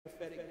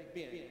prophetic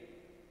bent,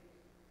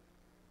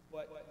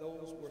 but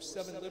those were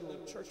 7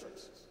 literal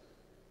churches.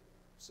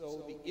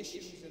 So the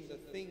issues and the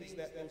things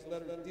that those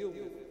letters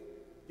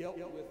dealt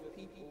with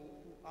people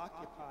who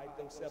occupied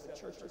those 7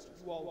 churches.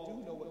 You all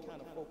do know what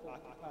kind of folk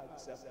occupied the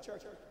 7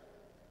 churches.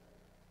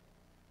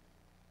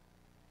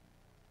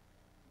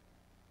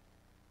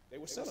 They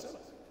were sinners.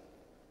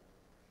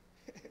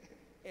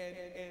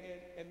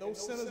 and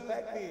those sinners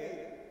back then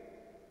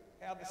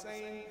had the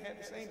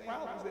same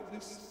problems that we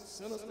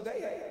sinners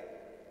today have.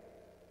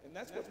 And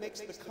that's what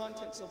makes the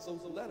contents of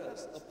those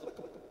letters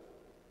applicable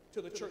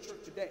to the church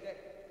of today.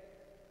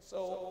 So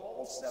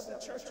all 7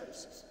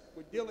 churches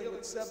were dealing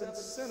with 7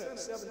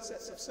 sinners, 7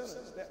 sets of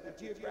sinners that were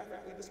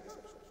geographically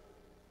dispersed.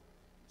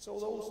 So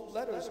those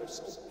letters are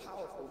so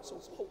powerful, so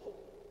potent,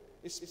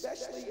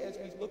 especially as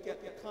we look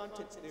at the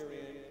contents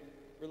therein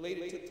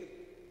related to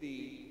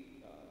the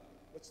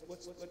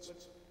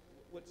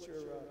what's your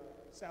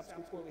South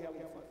School tour we have on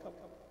the front cover?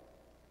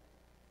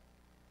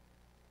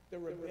 The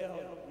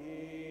rebellion,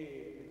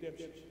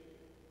 redemption.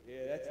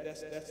 Yeah,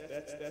 that's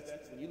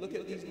when you look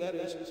at these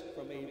letters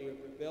from a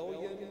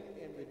rebellion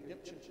and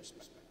redemption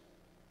perspective,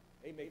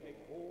 they make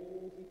a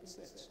whole heap of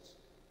sense.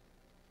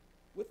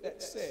 With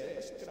that said,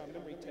 let's look at our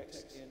memory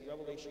text in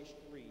Revelation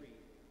 3,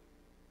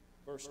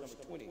 verse number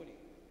 20.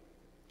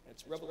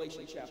 That's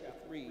Revelation chapter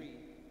 3,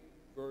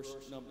 verse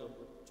number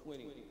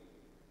 20.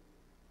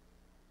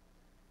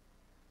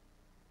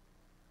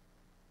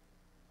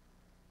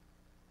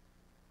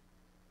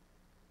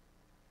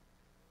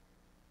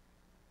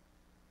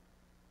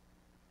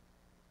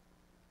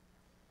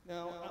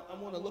 Now, I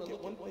want to look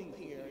at one thing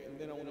here, and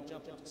then I want to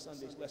jump into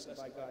Sunday's lesson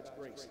by God's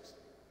grace.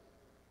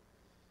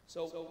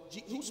 So,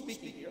 who's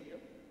speaking here?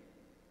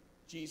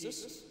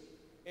 Jesus.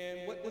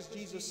 And what does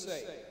Jesus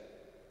say?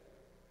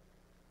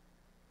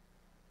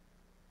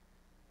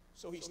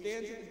 So he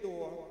stands at the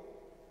door,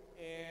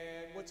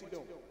 and what's he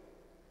doing?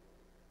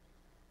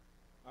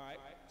 All right.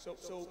 So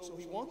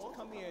he wants to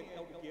come in,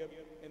 Elder Gibb,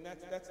 and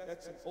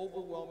that's an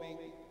overwhelming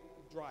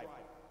drive.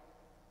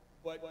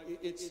 But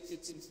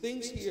it's some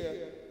things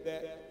here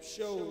that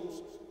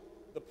shows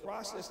the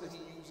process that he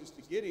uses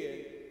to get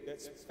in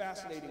that's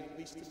fascinating, at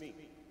least to me.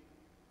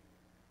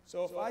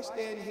 So if I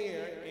stand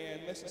here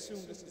and let's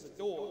assume this is a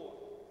door,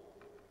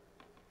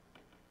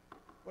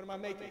 what am I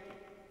making?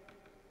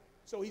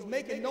 So he's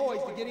making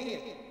noise to get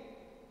in.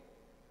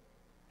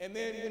 And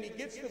then when he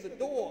gets to the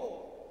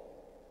door,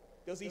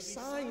 does he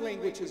sign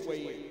language his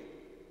way in?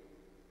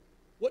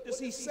 What does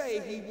he say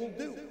he will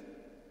do?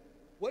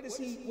 What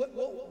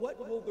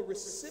will the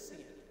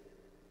recipient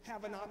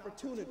have an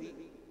opportunity?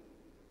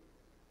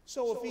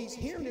 So if he's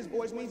hearing his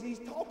voice, means he's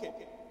talking.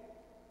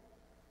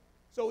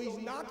 So he's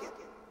knocking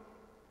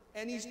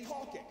and he's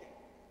talking.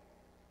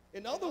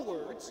 In other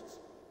words,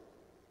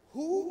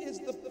 who is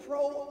the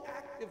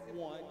proactive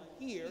one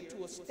here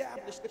to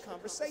establish the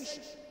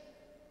conversation?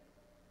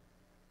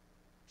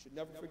 Should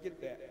never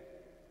forget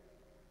that.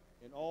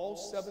 In all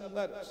 7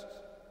 letters,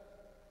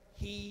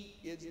 he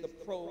is the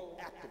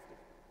proactive one.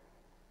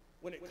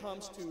 When it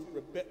comes to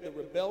the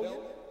rebellion,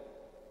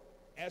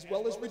 as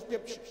well as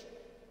redemption.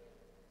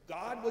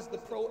 God was the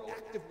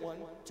proactive one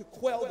to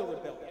quell the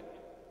rebellion.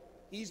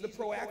 He's the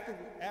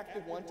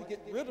proactive one to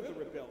get rid of the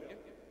rebellion.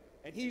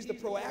 And he's the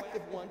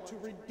proactive one to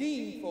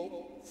redeem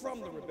folk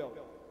from the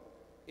rebellion.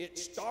 It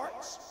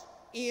starts,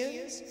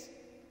 ends,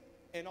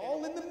 and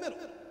all in the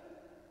middle.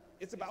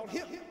 It's about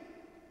him.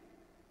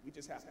 We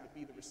just happen to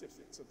be the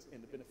recipients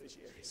and the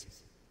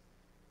beneficiaries.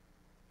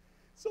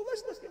 So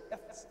let's look at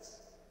Ephesus.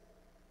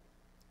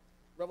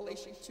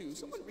 Revelation 2.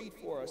 Someone read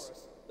for us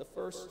the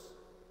first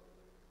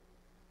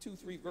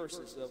 2-3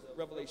 verses of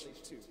Revelation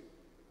 2.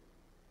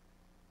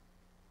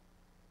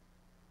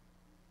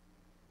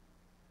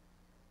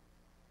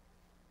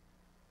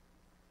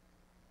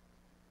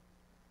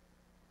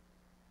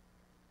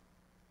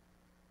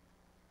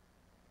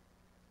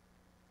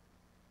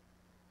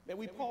 May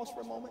we pause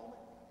for a moment?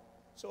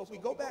 So if we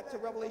go back to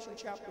Revelation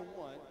chapter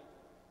 1,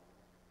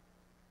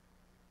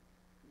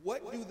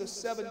 what do the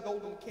 7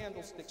 golden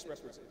candlesticks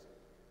represent?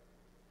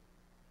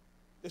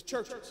 The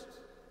churches,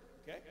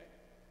 okay?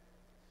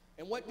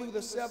 And what do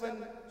the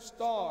 7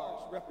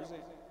 stars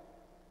represent?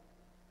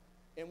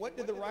 And what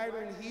did the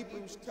writer in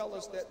Hebrews tell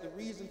us that the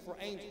reason for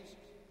angels?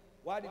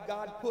 Why did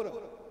God put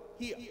them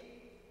here?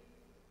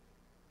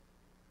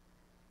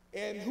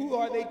 And who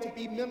are they to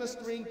be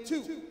ministering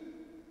to?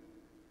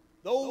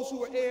 Those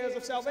who are heirs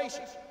of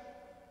salvation.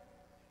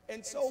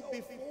 And so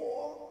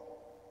before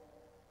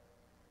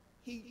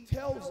he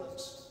tells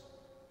us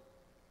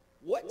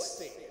what's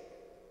said,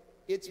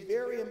 it's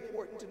very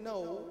important to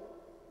know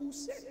who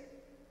said it.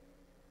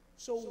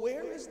 So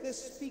where is this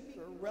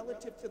speaker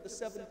relative to the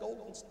 7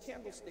 golden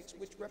candlesticks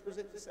which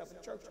represent the 7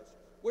 churches?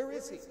 Where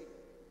is he?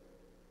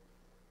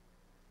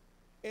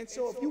 And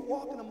so if you're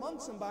walking among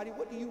somebody,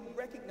 what do you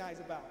recognize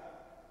about him?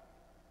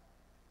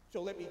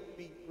 So let me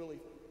be really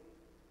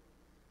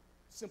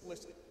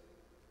simplistic.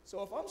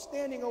 So if I'm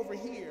standing over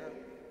here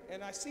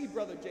and I see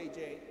Brother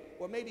JJ,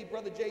 or maybe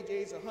Brother JJ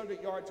is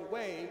 100 yards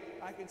away,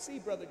 I can see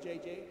Brother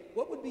JJ.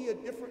 What would be a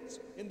difference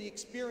in the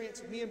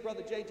experience of me and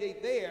Brother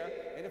JJ there,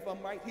 and if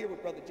I'm right here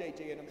with Brother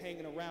JJ and I'm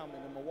hanging around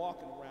and I'm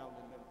walking around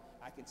and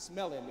I can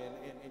smell him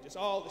and just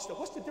all this stuff?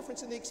 What's the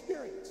difference in the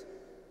experience?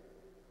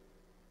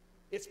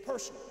 It's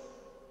personal.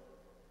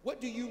 What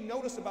do you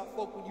notice about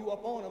folk when you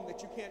up on them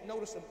that you can't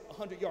notice them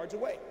 100 yards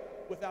away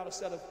without a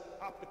set of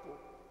optical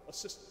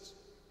assistance?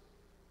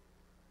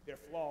 Their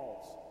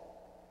flaws.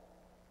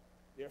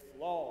 Their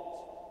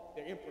flaws.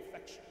 Their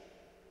imperfection.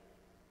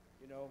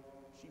 You know,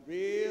 she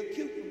real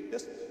cute from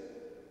distance.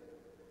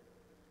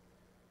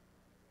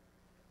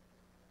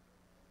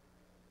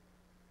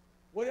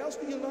 What else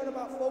do you learn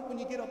about folk when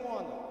you get up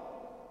on them?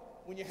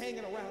 When you're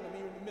hanging around them,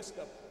 you're in the midst of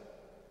them.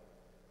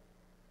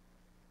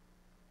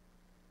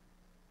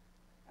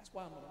 That's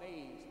why I'm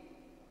amazed,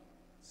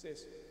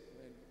 sis,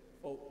 when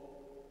folk,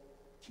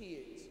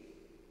 kids,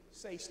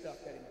 say stuff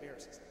that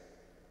embarrasses them.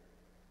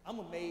 I'm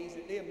amazed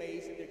that they're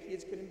amazed that their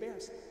kids could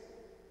embarrass them.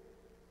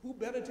 Who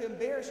better to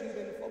embarrass you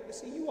than the folk that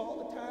see you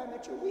all the time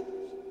at your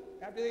weakness?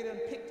 After they done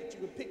picked at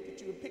you and picked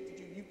at you and picked at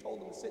you, you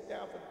told them to sit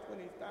down for the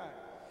 20th time.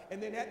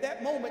 And then at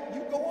that moment,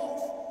 you go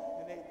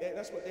off. And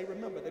that's what they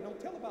remember. They don't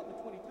tell about the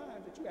 20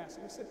 times that you asked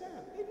them to sit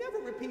down. They never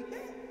repeat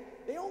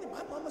that. They only,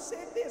 my mama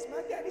said this,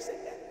 my daddy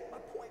said that. My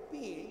point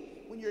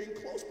being, when you're in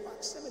close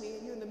proximity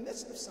and you're in the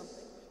midst of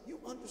something, you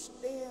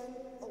understand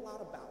a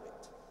lot about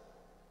it.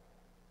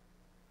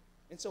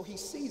 And so he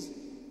sees it.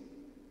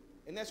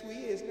 And that's who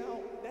he is.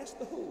 Now, that's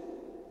the who.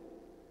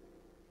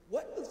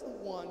 What does the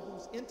one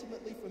who's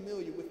intimately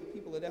familiar with the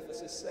people at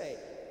Ephesus say?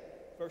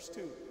 Verse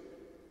 2.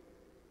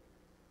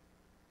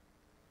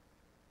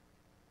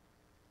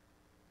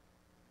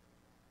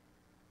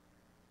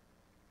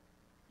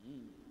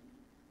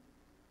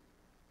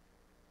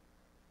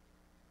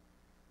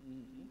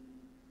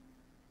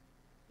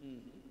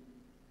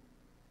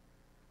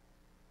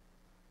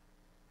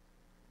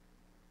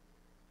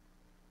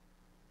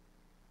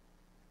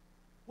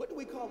 What do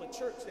we call a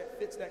church that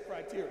fits that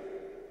criteria?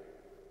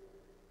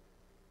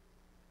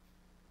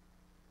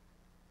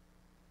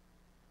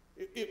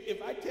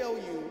 If I tell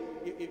you,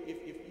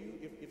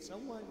 if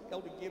someone,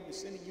 Elder Gibb,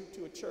 is sending you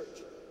to a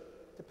church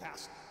to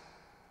pastor,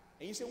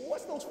 and you say, well,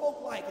 what's those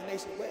folk like? And they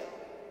say, well,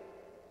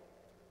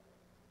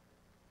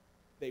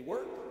 they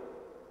work,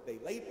 they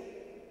labor,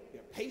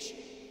 they're patient,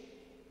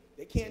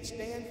 they can't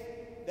stand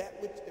that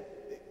which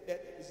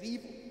that is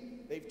evil.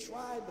 They've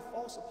tried the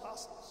false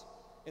apostles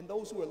and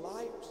those who are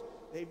liars.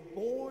 They've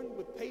borne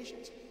with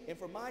patience, and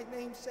for my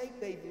name's sake,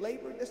 they've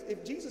labored.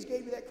 If Jesus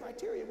gave you that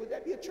criteria, would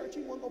that be a church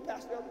you want to go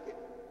pastor Elder Gibb?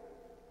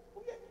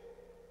 Oh, yeah.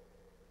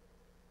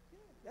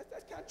 Yeah,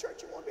 that's the kind of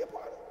church you want to be a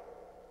part of.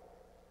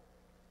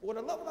 What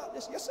I love about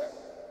this, yes, sir.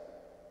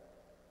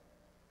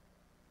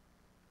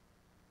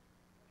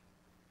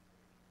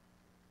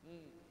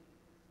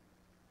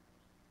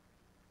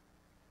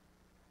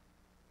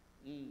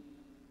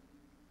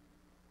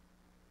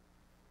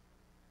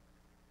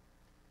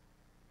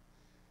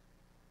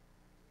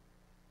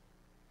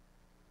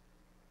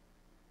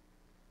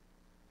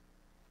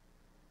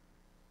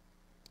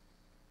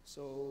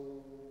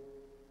 So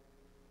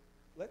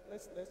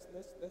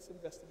let's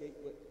investigate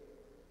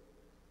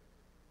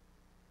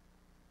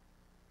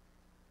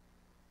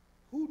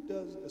who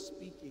does the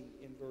speaking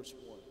in verse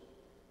 1?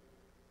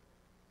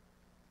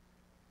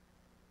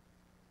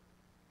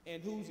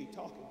 And who's he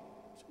talking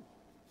to?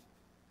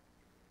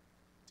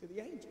 To the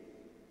angel.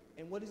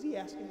 And what is he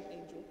asking the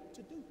angel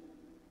to do?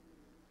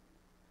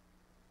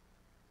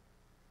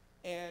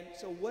 And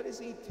so what is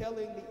he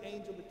telling the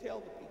angel to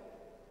tell the people?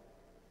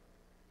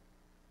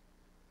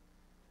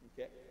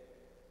 Okay.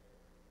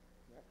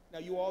 Now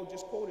you all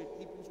just quoted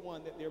Hebrews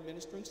 1 that they're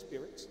ministering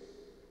spirits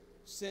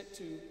sent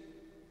to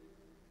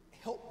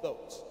help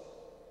those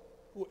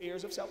who are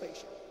heirs of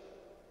salvation.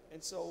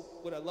 And so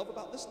what I love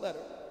about this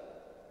letter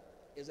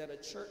is that a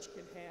church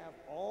can have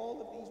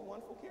all of these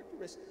wonderful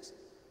characteristics,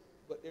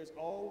 but there's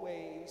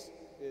always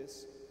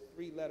this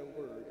three-letter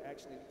word.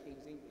 Actually, the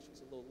King's English is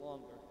a little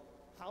longer.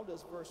 How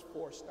does verse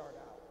 4 start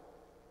out?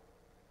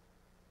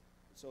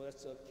 So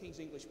that's a King's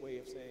English way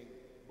of saying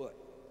but.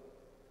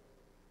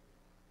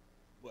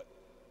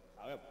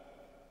 However.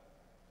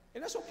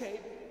 And that's okay,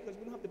 because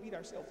we don't have to beat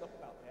ourselves up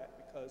about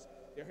that, because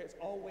there has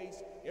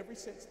always, ever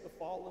since the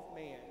fall of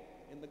man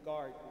in the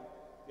garden,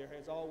 there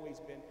has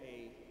always been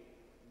a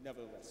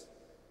nevertheless.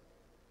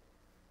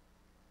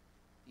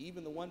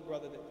 Even the one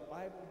brother that the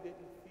Bible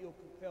didn't feel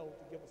compelled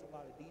to give us a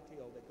lot of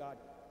detail that God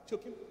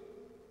took him,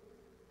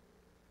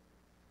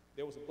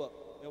 there was a but.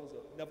 There was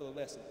a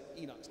nevertheless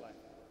in Enoch's life.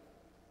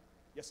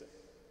 Yes, sir.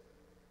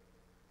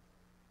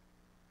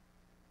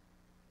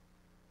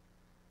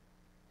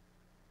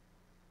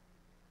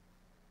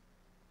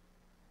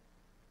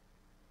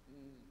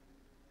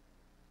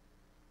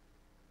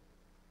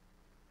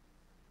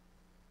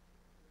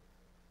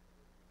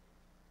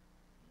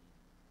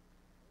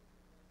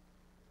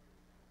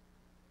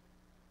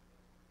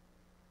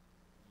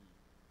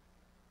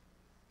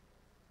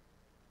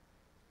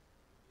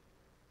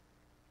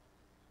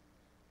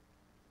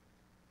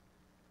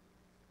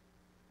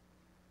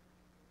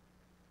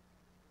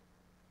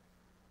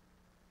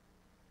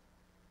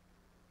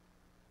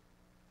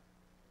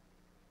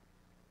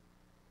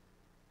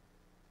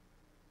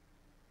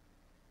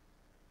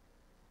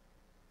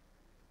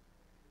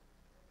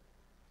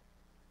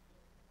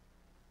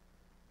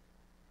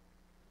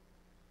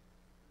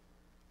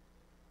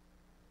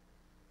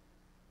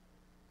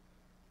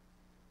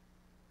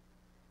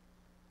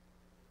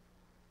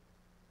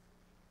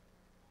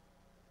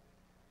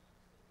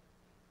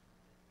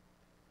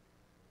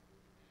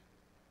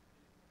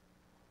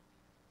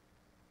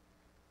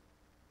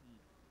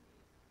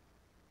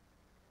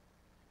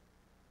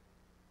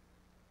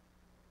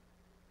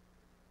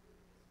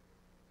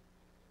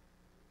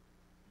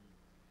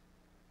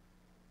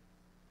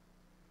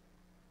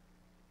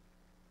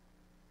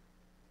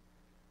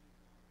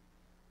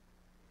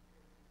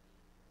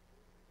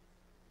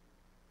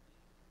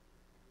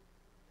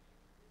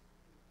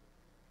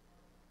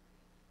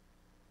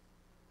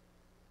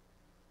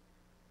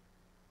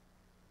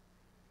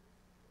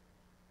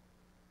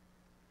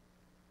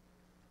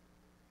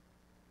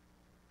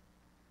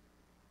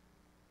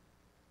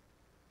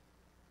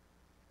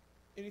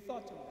 Any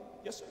thoughts on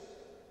that? Yes, sir.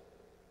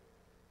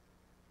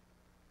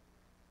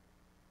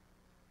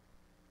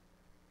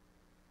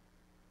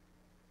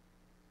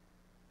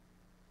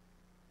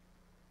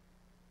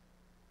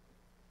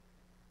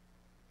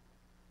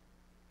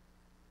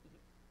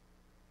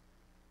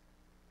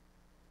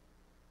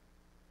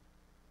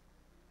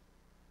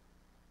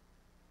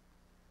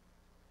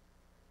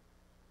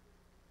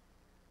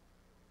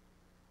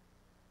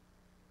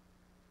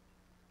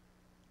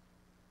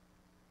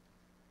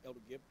 Elder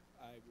Gibb,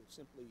 I will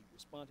simply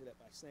respond to that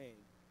by saying,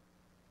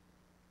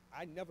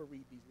 I never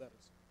read these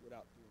letters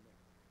without doing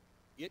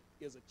that. It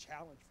is a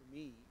challenge for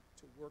me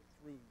to work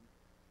through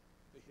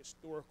the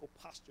historical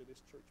posture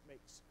this church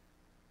makes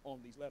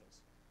on these letters.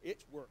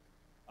 It's work.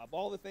 Of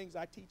all the things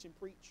I teach and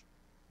preach,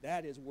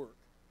 that is work.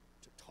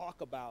 To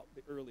talk about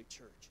the early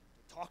church,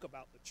 to talk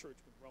about the church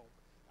with Rome.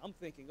 I'm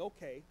thinking,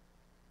 okay,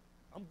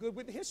 I'm good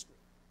with the history,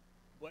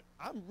 but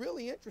I'm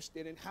really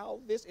interested in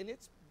how this, and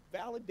it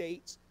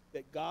validates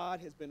that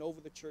God has been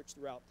over the church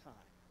throughout time.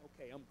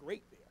 Okay, I'm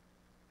great there.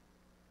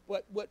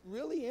 But what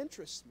really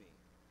interests me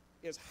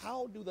is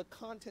how do the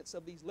contents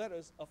of these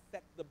letters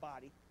affect the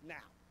body now?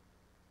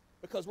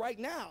 Because right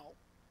now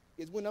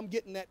is when I'm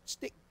getting that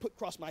stick put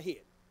across my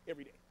head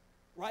every day.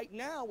 Right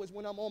now is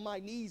when I'm on my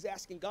knees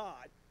asking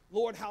God,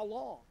 Lord, how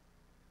long?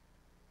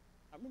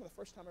 I remember the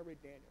first time I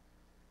read Daniel,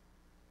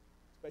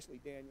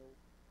 especially Daniel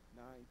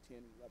 9, 10,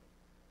 11.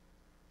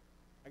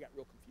 I got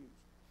real confused.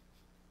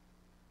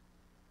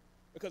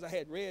 Because I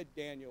had read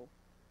Daniel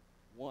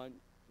 1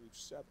 through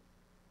 7.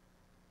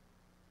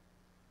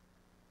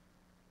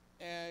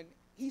 And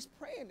he's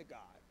praying to God.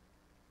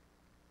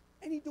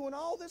 And he's doing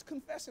all this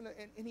confessing,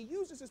 and he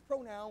uses his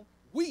pronoun,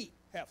 we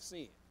have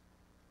sinned.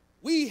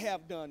 We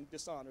have done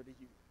dishonor to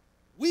you.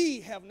 We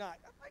have not.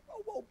 I'm like,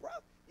 whoa, bro.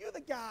 You're the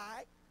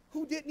guy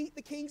who didn't eat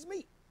the king's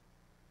meat.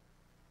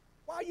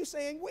 Why are you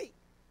saying we?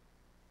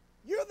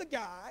 You're the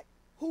guy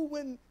who,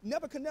 when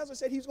Nebuchadnezzar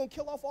said he's going to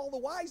kill off all the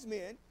wise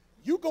men,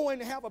 you go in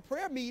and have a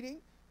prayer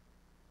meeting,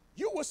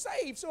 you were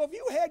saved. So if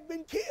you had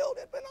been killed,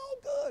 it'd been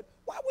all good.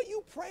 Why were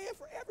you praying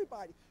for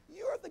everybody?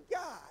 You're the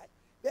guy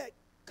that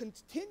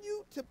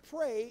continued to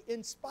pray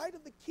in spite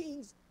of the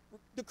king's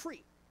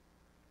decree.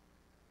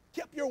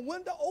 Kept your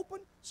window open.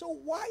 So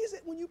why is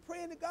it when you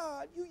praying to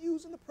God, you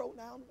using the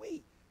pronoun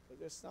we?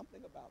 Because there's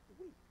something about the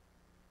we.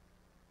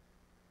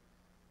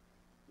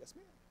 Yes,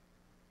 ma'am.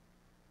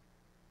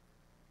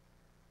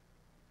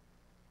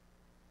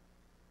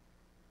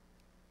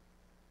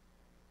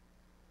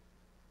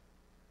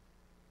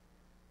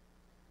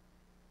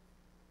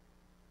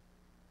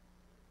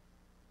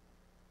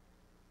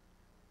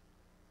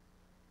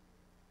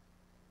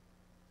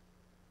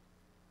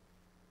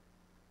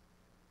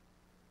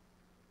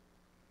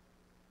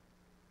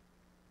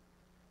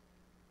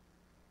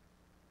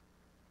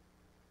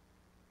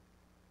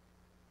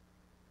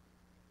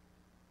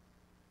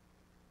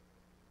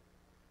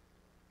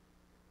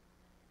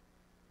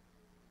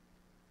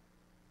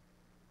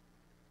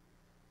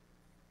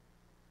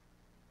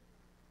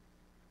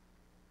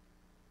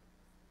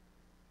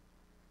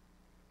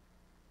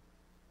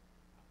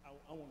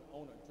 I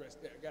want to address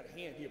that. I got a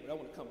hand here, but I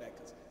want to come back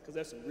because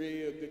there's some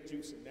real good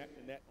juice in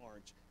that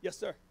orange. Yes,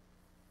 sir.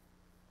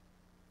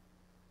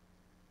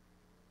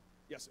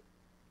 Yes, sir.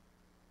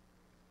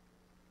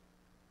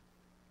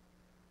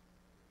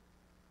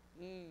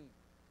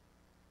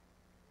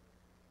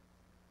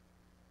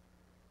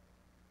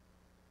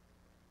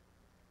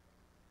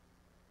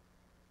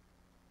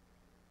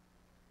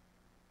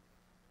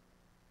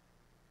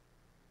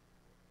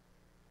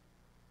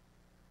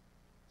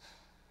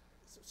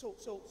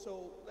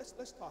 So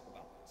let's talk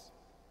about this.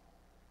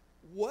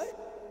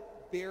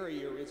 What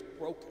barrier is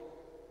broken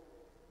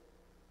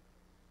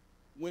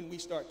when we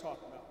start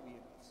talking about we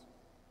and us?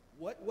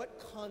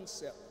 What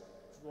concept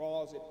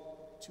draws it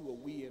to a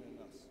we and an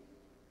us?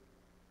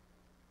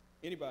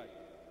 Anybody?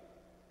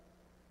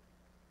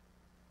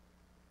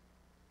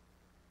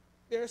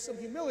 There's some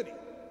humility.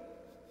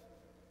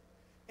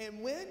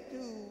 And when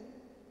do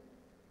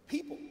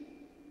people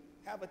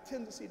have a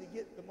tendency to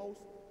get the most,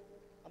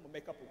 I'm going to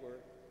make up a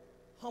word,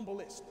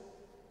 humblest?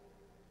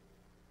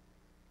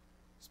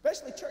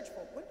 Especially church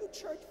folk. When do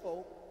church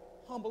folk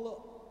humble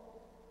up?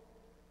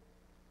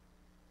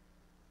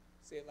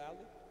 Say it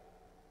loudly.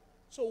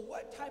 So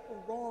what type of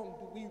wrong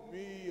do we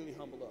really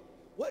humble up?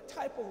 What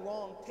type of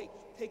wrong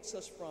takes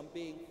us from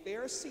being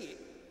Pharisaic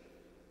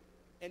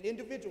and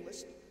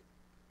individualistic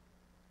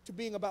to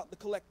being about the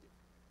collective?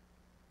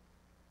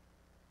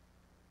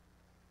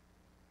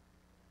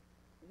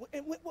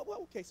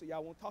 Okay, so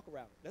y'all won't talk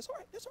around it. That's all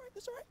right.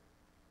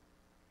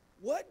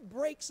 What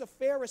breaks a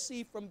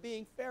Pharisee from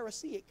being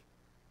Pharisaic?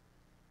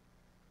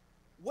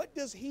 What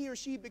does he or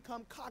she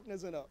become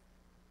cognizant of?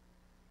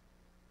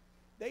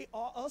 They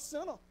are a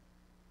sinner.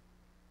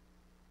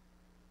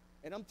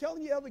 And I'm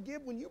telling you, Elder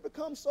Gibb, when you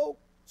become so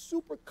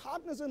super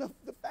cognizant of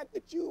the fact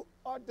that you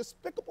are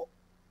despicable,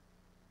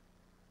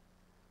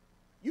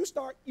 you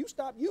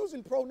stop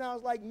using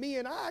pronouns like me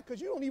and I because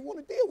you don't even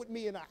want to deal with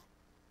me and I.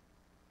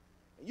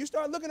 And you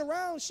start looking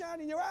around,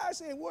 shining your eyes,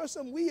 saying, where's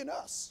some we and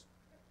us?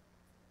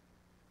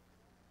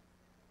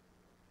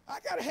 I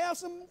gotta have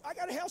some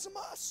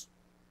us.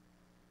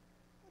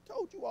 I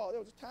told you all there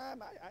was a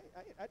time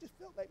I just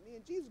felt like me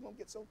and Jesus were gonna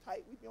get so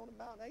tight we'd be on the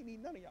mountain. I ain't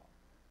need none of y'all.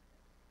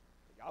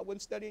 Y'all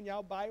wasn't studying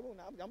y'all Bible,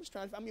 and I'm just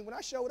trying to. I mean, when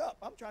I showed up,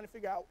 I'm trying to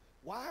figure out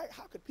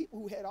how could people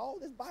who had all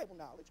this Bible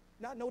knowledge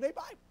not know their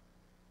Bible?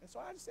 And so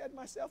I just said to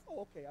myself,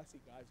 oh, okay, I see,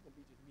 guys, it's gonna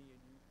be just me and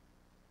you.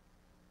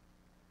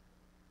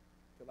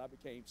 Till I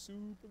became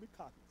super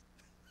cognizant.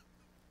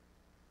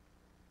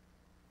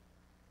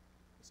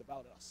 It's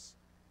about us.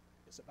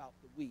 It's about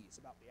the we. It's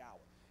about the hour.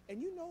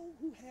 And you know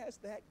who has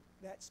that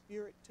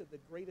spirit to the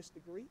greatest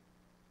degree?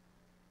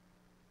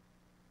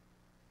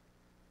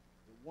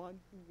 The one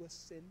who was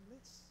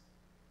sinless.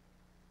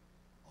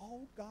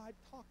 All God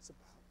talks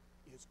about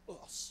is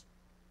us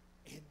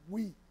and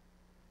we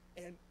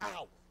and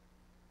our.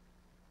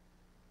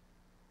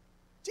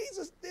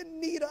 Jesus didn't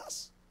need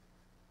us.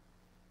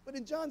 But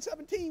in John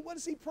 17, what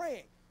is he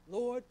praying?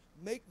 Lord,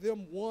 make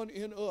them one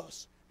in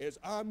us as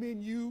I'm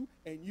in you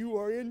and you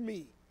are in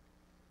me.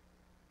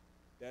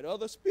 That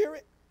other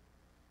spirit,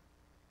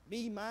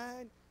 me,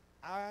 mine,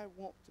 I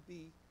want to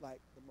be like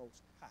the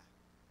Most High.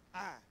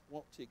 I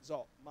want to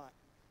exalt mine.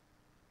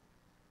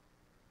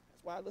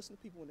 That's why I listen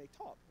to people when they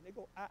talk. When they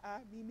go,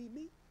 I,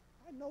 me,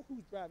 I know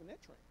who's driving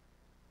that train.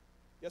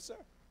 Yes, sir.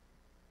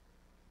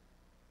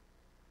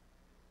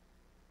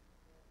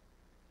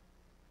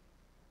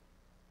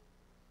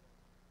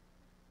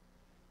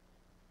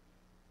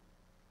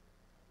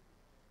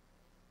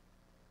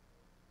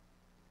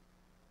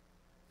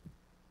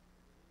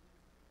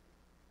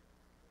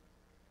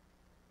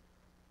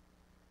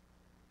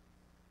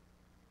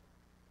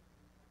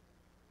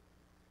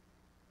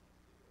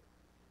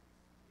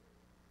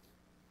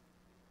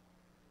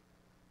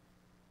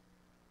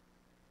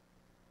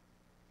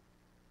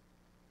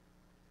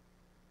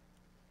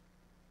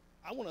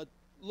 I want to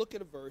look at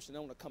a verse, and I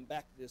want to come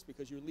back to this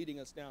because you're leading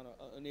us down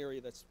an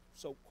area that's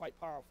so quite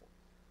powerful.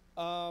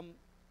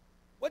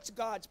 What's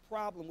God's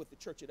problem with the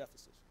church at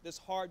Ephesus? This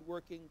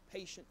hardworking,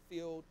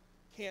 patient-filled,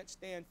 can't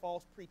stand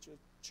false preacher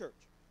church.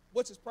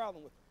 What's his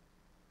problem with it?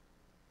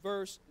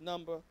 Verse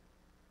number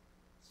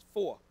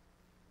 4.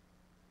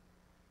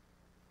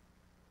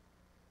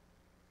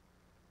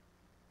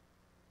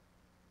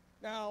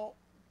 Now,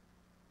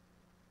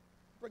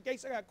 Brother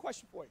Gates, I got a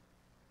question for you.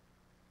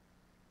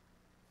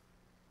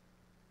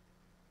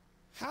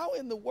 How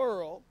in the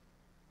world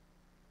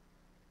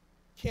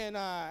can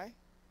I,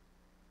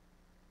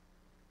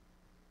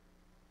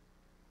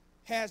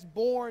 has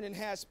borne and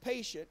has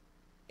patient,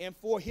 and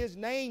for his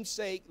name's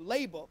sake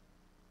labor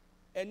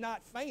and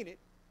not fainted,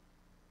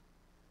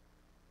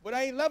 but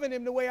I ain't loving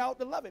him the way I ought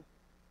to love him?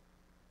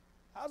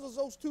 How does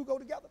those two go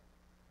together?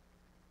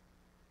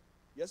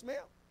 Yes, ma'am.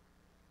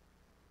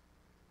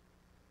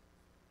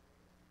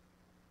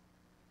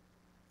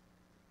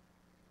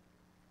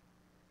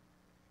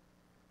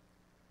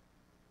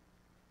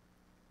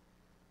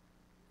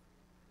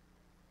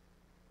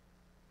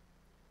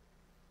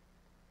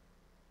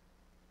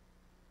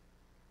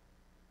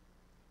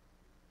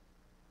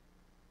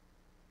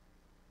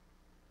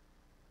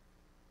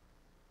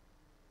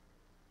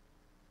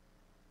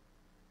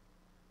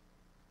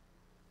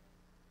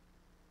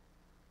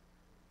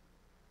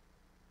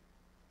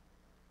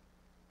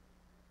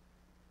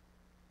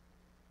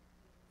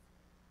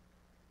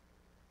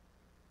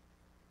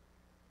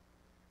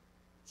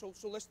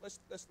 So let's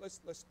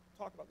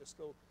talk about this.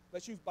 So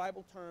let's use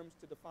Bible terms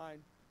to define.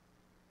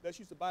 Let's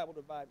use the Bible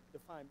to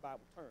define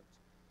Bible terms.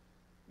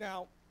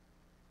 Now,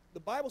 the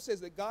Bible says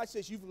that God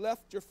says you've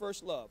left your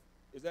first love.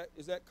 Is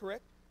that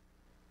correct?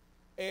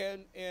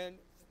 And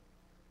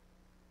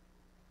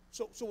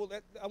so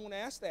I want to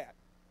ask that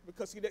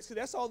because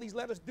that's all these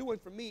letters doing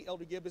for me.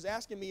 Elder Gibb is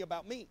asking me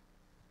about me.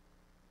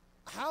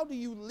 How do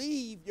you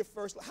leave your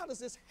first love? How does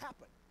this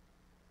happen?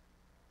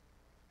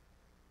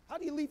 How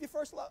do you leave your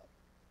first love?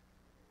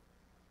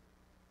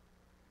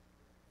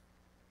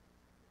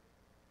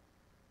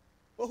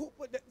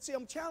 See,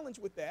 I'm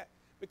challenged with that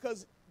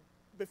because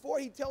before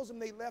he tells them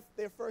they left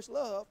their first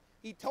love,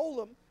 he told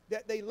them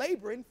that they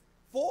laboring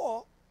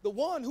for the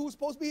one who's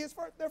supposed to be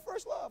their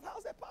first love. How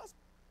is that possible?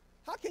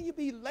 How can you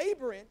be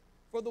laboring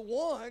for the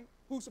one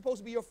who's supposed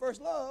to be your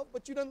first love,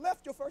 but you done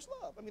left your first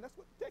love? I mean, that's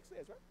what the text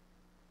says, right?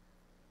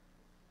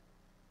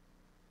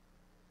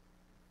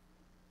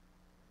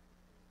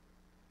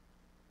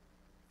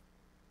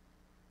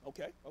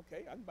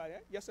 Okay, I can buy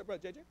that. Yes, sir,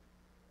 Brother JJ?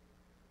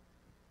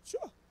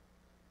 Sure.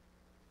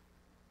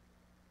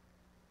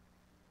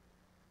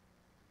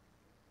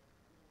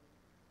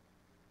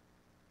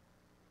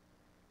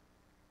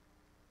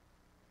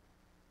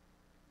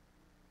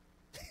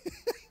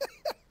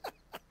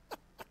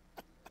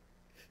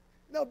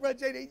 No,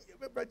 Brother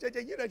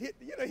JJ, you done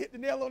hit the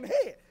nail on the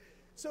head.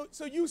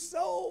 So you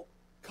so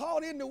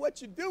caught into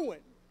what you're doing,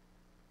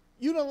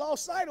 you done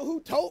lost sight of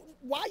who told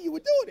why you were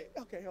doing it.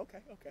 Okay.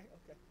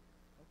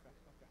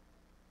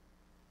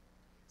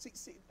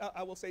 See,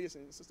 I will say this,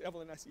 and Sister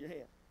Evelyn, I see your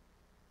hand.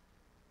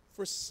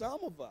 For some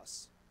of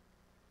us,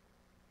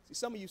 see,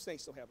 some of you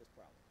saints still have this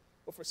problem,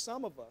 but for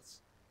some of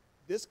us,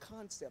 this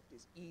concept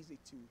is easy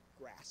to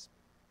grasp.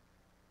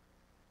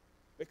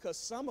 Because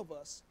some of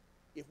us,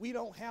 if we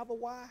don't have a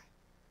why,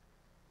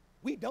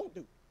 we don't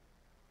do.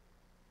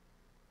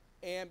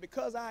 And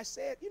because I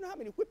said, you know how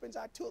many whippings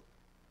I took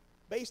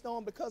based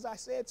on because I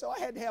said so? I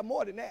had to have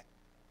more than that.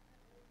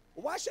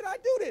 Well, why should I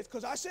do this?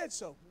 Because I said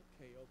so.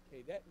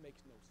 Okay, that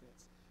makes no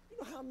sense. You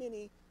know how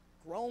many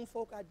grown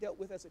folk I dealt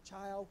with as a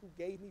child who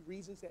gave me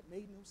reasons that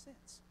made no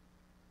sense?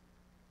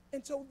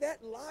 And so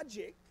that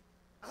logic,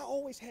 I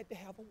always had to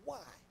have a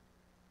why.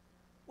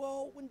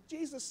 Well, when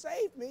Jesus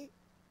saved me,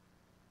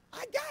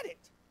 I got it.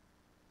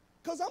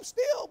 Because I'm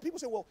still, people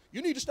say, well,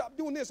 you need to stop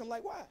doing this. I'm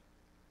like, why?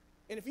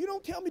 And if you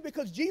don't tell me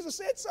because Jesus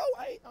said so,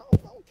 I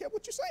don't care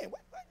what you're saying.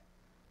 What?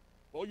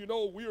 Well, you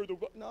know, we are the...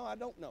 No, I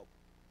don't know.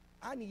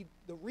 I need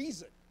the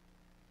reason.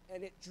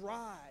 And it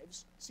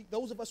drives, see,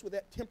 those of us with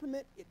that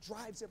temperament, it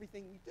drives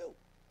everything we do.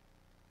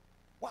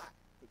 Why?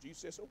 Because Jesus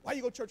said so. Why do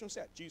you go to church on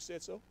Saturday? Jesus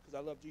said so, because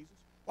I love Jesus.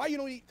 Why you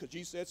don't eat? Because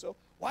Jesus said so.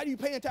 Why do you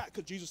pay in tithe?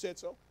 Because Jesus said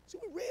so. See,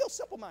 we're real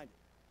simple-minded.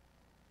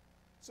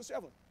 Sister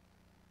Evelyn.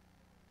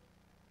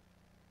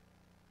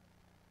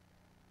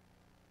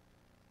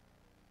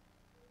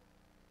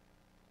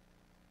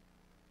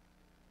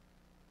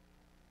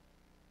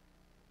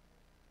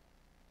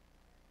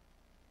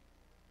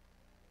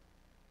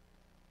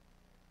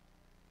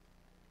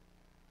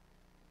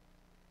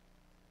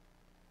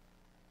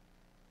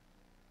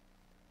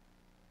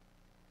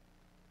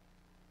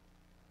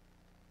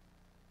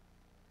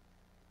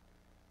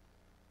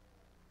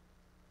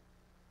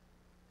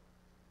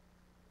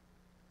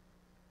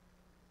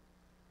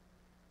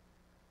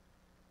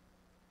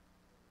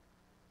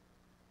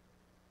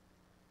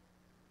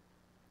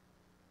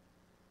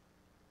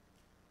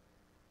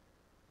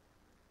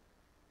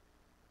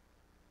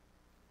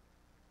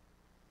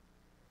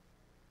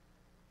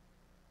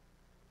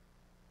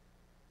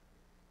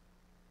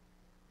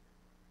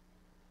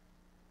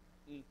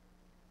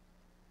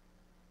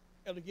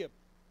 Elder Gibb.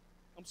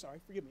 I'm sorry,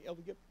 forgive me,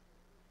 Elder Gibb.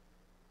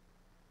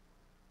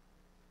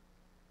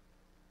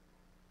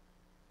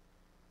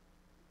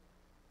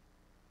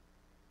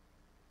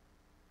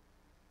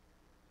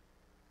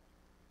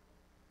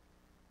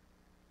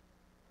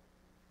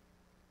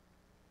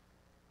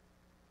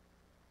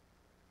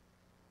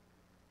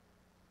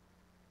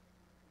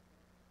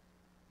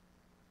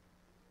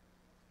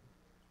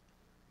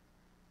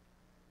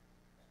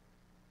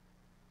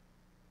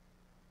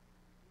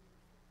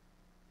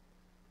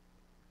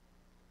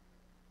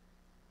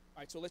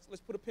 All right, so let's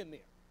put a pin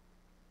there.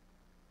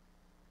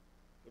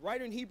 The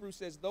writer in Hebrews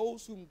says,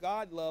 those whom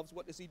God loves,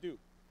 what does he do?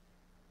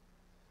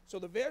 So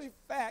the very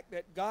fact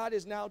that God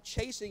is now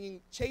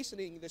chastening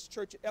this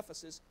church at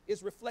Ephesus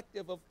is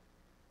reflective of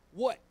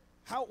what?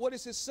 What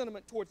is his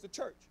sentiment towards the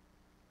church?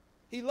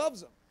 He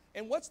loves them.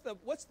 And what's the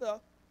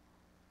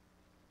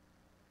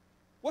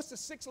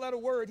 6-letter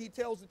word he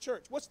tells the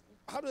church?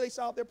 How do they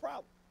solve their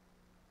problem?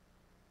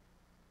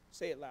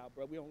 Say it loud,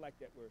 bro. We don't like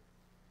that word.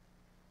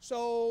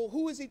 So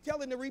who is he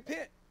telling to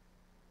repent?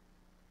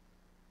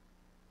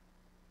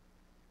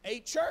 A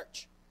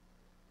church.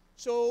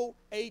 So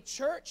a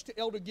church, to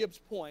Elder Gibbs'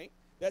 point,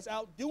 that's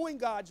out doing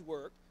God's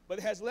work, but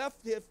has left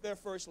their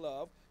first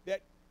love,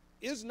 that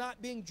is not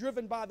being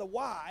driven by the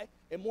why,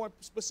 and more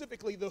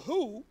specifically the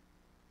who,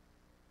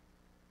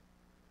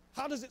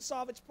 how does it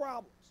solve its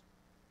problems?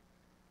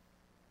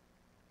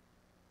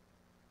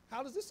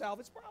 How does it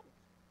solve its problems?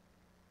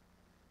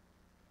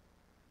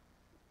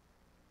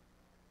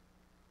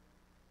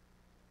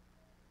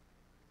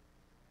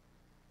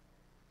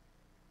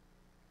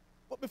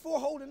 But before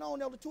holding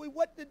on, Elder Tui,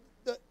 what did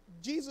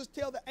Jesus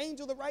tell the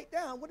angel to write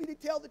down? What did he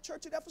tell the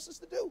church at Ephesus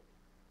to do?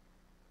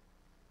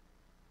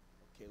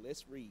 Okay,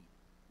 let's read.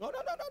 No,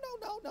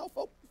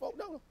 folk,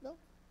 no.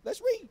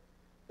 Let's read.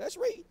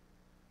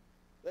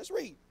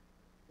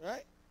 All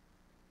right?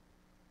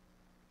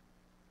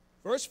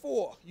 Verse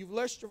 4, you've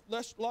lost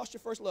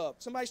your first love.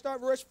 Somebody start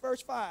verse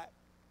 5.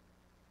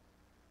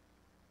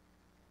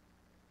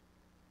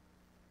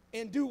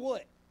 And do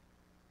what?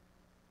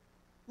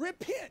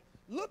 Repent.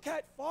 Look how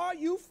far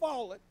you've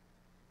fallen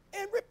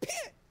and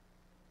repent.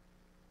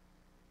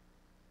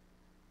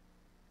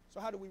 So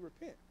how do we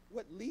repent?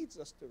 What leads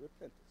us to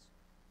repentance?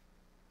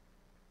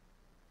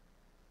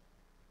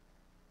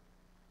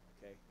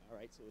 Okay, all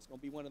right, so it's going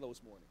to be one of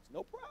those mornings.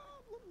 No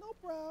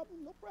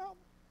problem.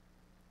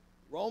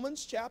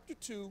 Romans chapter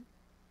 2.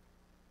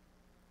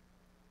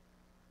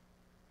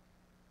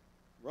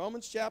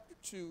 Romans chapter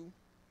 2,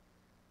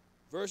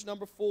 verse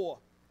number 4.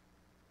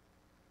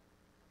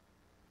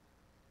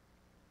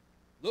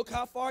 Look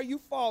how far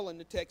you've fallen,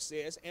 the text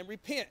says, and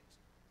repent.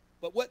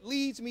 But what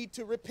leads me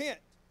to repent?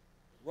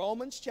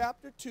 Romans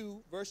chapter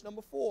 2, verse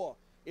number 4.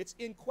 It's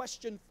in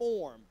question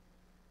form.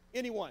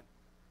 Anyone?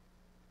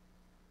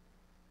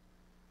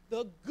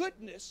 The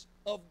goodness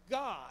of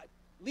God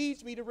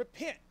leads me to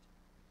repent.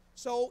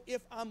 So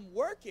if I'm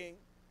working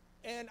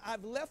and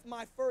I've left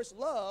my first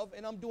love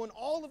and I'm doing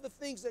all of the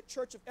things that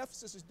Church of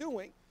Ephesus is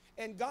doing,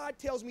 and God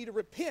tells me to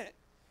repent,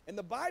 and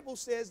the Bible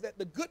says that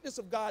the goodness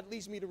of God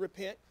leads me to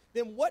repent,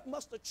 then what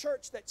must a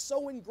church that's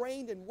so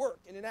ingrained in work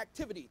and in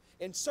activity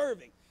and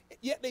serving,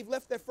 yet they've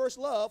left their first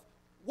love,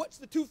 What's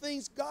the two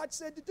things God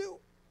said to do?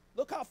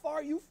 Look how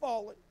far you've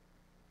fallen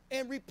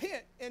and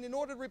repent. And in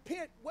order to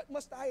repent, what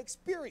must I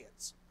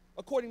experience?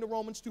 According to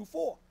Romans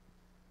 2:4.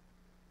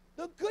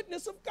 The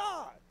goodness of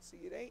God. See,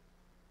 it ain't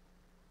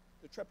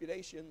the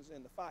trepidations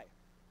and the fire.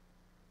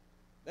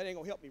 That ain't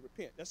going to help me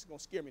repent. That's going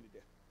to scare me to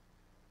death.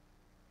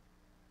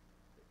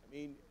 I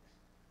mean,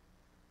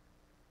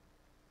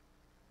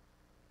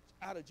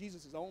 out of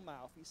Jesus' own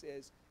mouth, he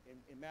says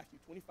in Matthew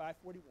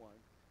 25:41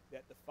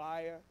 that the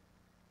fire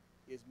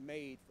is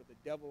made for the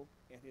devil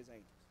and his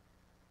angels.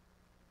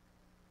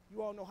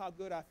 You all know how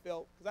good I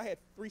felt, because I had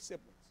 3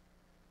 siblings.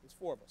 There's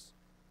 4 of us.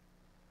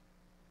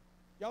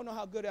 Y'all know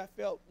how good I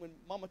felt when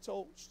Mama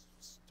told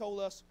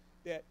us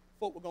that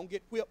folk were going to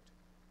get whipped,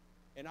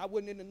 and I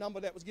wasn't in the number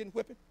that was getting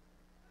whipping?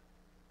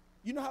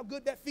 You know how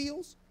good that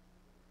feels?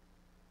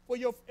 For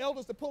your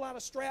elders to pull out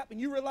a strap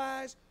and you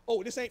realize,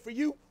 oh, this ain't for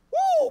you?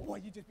 Woo!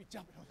 Boy, you just be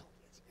jumping. Oh,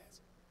 yes,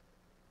 yes.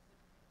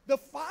 The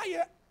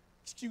fire,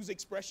 excuse the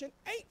expression,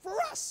 ain't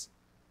for us.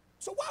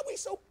 So why are we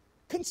so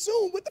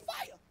consumed with the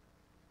fire?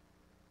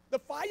 The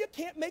fire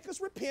can't make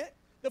us repent.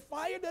 The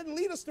fire doesn't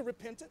lead us to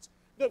repentance.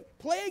 The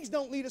plagues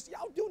don't lead us.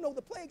 Y'all do know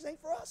the plagues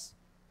ain't for us.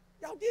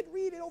 Y'all did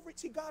read it over it.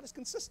 See, God is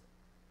consistent.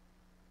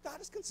 God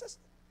is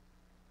consistent.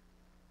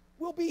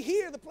 We'll be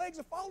here. The plagues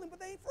are falling, but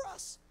they ain't for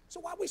us. So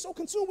why are we so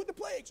consumed with the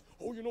plagues?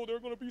 Oh, you know there are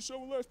going to be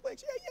 7 less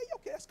plagues. Yeah,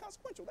 okay, that's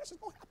consequential. That's just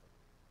going to happen.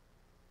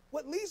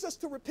 What leads us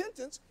to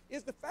repentance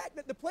is the fact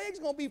that the plague's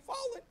going to be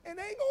falling and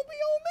they ain't going to be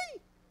on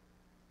me.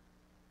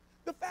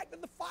 The fact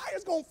that the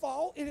fire's going to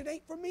fall and it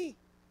ain't for me.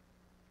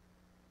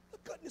 The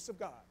goodness of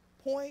God.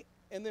 Point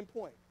and then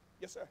point.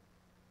 Yes, sir.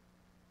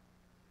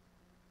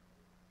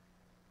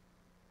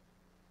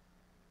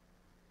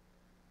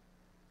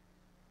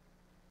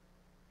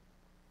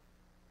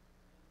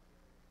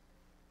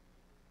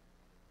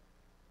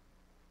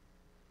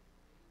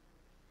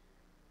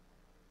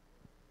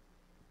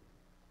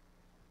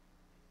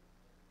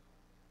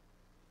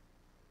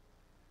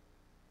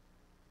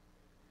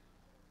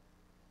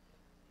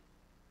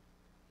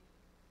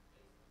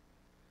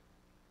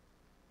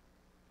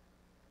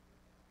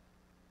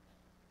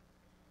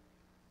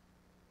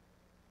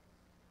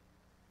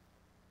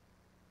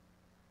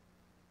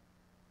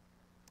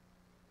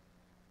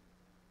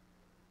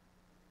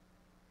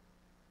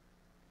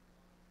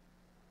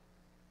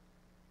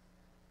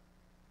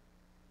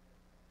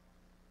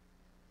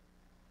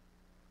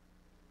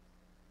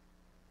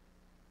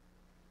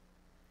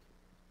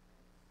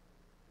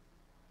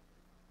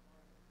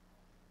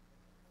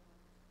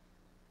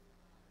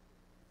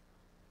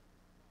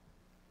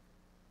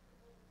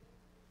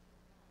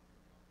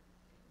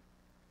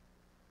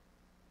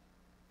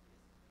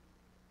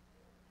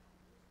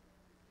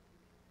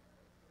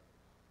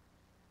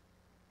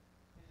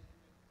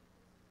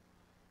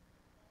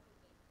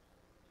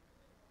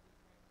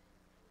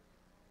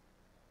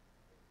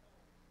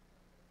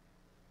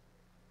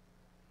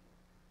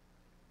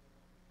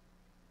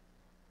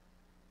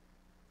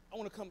 I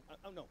want to come,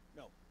 no.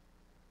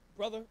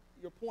 Brother,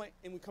 your point,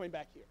 and we're coming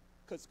back here,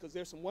 because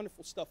there's some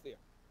wonderful stuff there.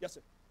 Yes,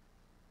 sir.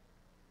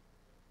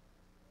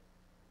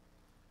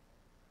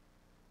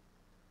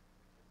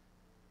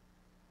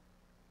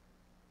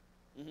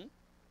 Mm-hmm.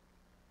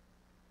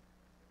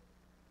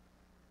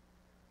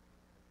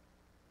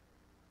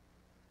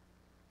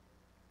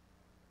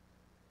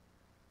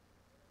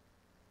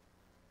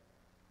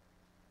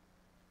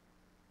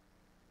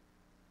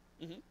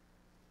 Mm-hmm.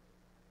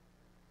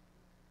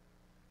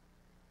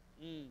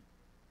 Mm.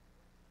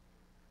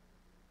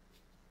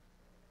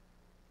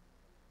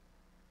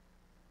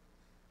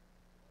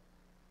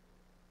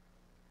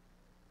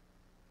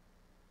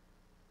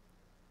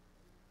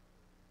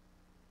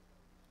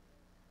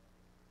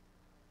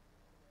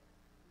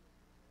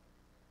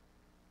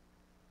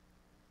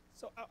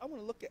 So I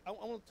want to look at, I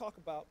want to talk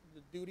about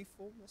the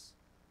dutifulness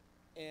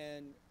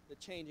and the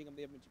changing of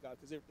the image of God,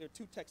 because there are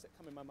 2 texts that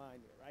come in my mind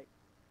there, right?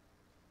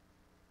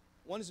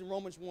 One is in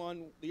Romans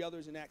 1, the other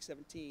is in Acts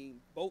 17.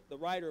 Both, the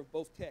writer of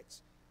both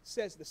texts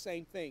says the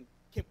same thing.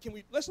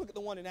 Let's look at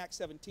the one in Acts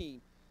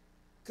 17,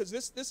 because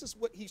this is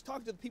what he's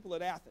talking to the people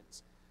at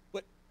Athens.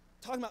 But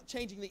talking about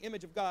changing the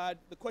image of God,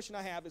 the question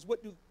I have is,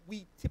 what do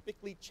we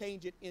typically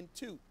change it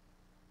into?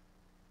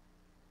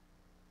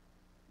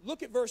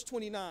 Look at verse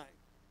 29.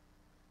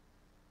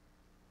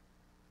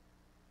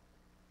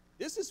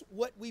 This is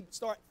what we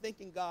start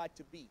thinking God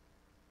to be.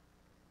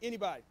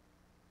 Anybody?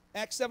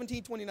 Acts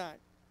 17:29.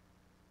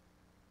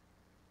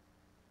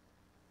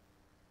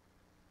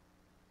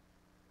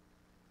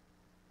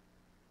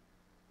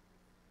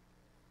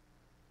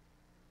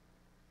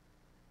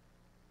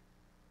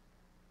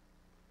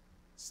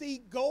 See,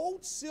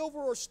 gold, silver,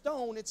 or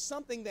stone, it's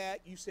something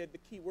that, you said the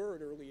key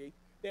word earlier,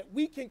 that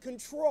we can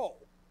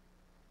control.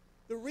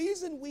 The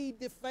reason we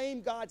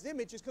defame God's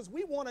image is because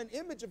we want an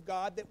image of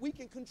God that we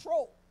can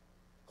control.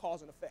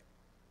 Cause and effect.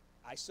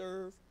 I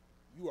serve,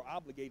 you are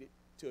obligated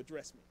to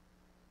address me.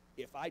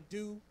 If I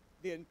do,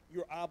 then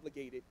you're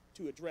obligated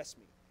to address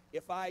me.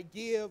 If I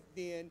give,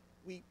 then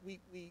we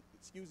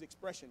excuse the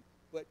expression,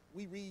 but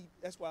we read,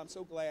 that's why I'm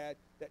so glad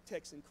that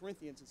text in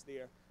Corinthians is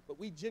there, but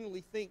we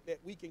generally think that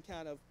we can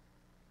kind of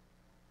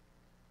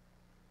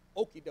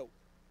okey-doke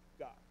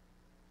God.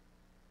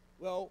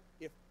 Well,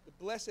 if the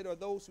blessed are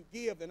those who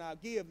give, then I'll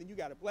give, then you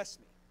got to bless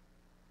me.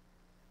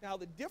 Now,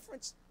 the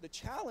difference, the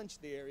challenge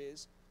there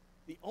is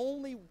the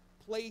only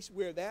place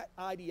where that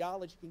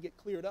ideology can get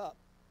cleared up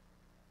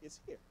is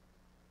here.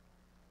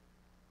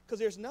 Because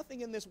there's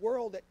nothing in this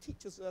world that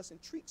teaches us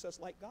and treats us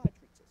like God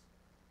treats us.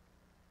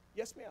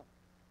 Yes, ma'am.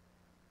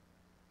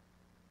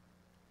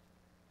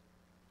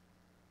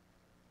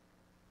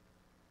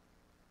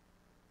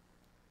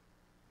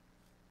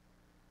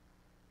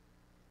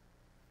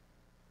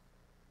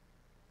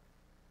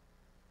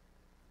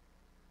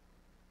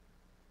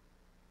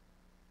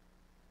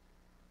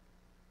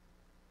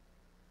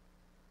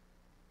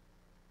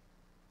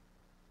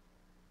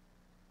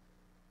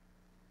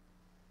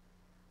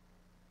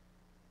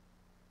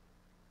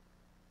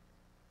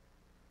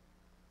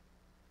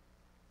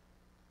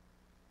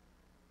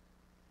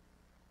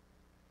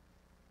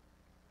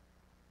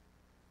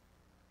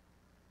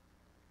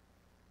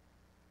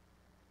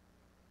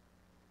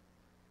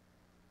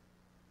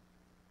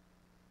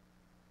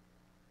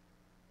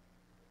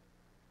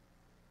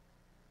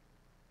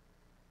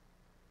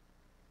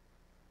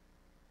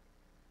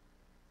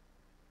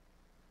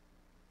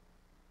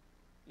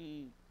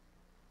 Mm.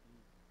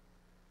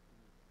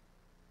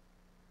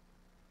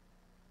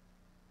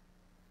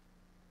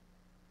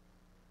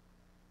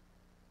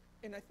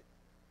 And I think,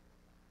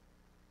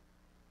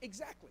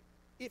 exactly.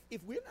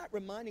 If we're not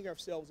reminding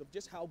ourselves of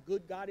just how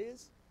good God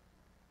is,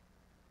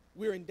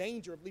 we're in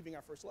danger of leaving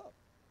our first love.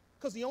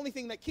 Because the only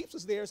thing that keeps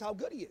us there is how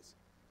good he is.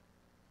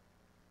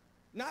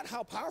 Not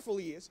how powerful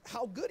he is,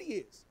 how good he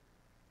is.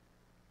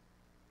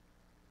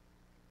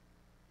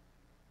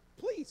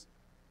 Please.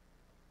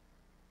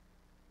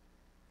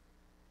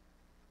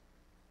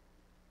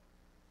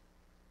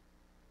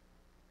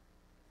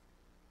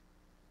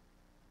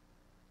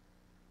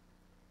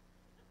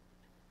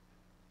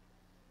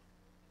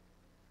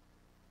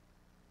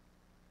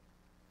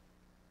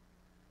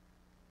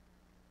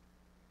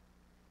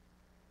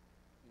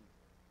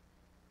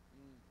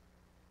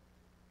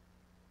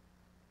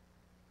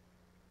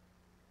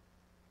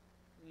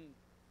 Mm.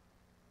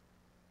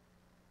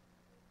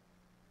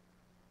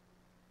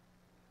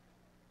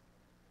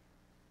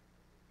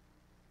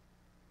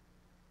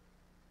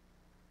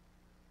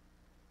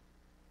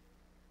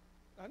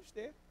 I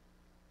understand.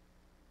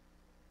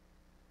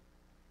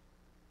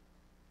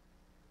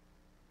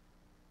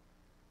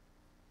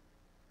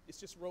 It's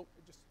just rote.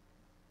 Just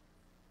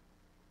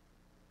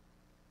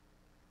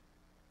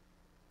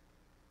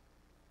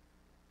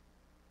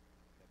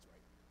that's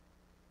right.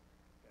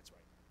 That's right.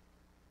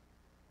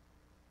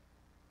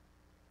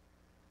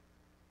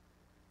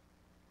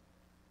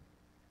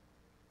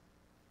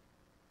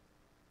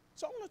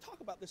 So I want to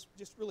talk about this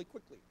just really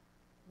quickly.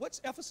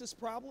 What's Ephesus'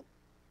 problem?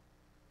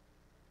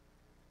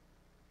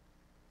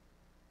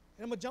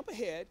 And I'm going to jump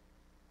ahead.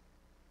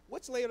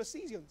 What's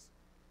Laodiceans'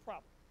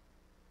 problem?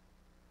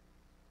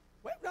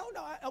 Well, no,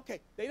 okay.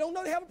 They don't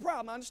know they have a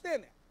problem. I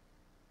understand that.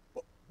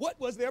 But what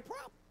was their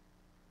problem?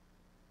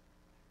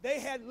 They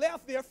had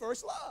left their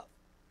first love.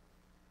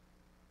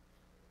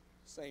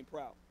 Same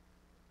problem.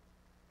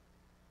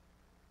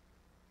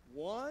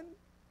 Well,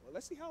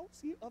 let's see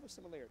other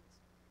similarities.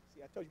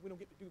 See, I told you we don't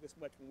get to do this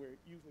much when we're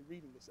usually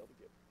reading this other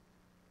gift.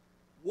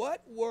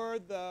 What were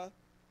the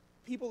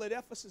people at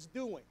Ephesus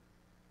doing?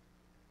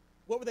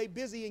 What were they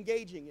busy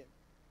engaging in?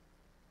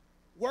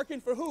 Working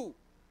for who?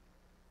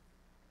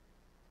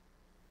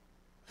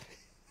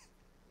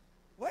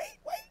 Wait.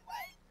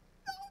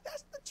 No,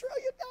 that's the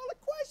trillion-dollar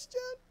question.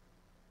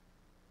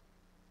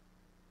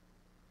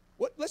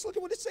 Let's look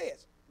at what it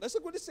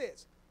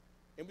says.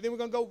 And then we're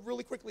going to go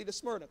really quickly to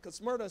Smyrna, because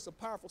Smyrna is some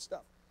powerful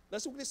stuff.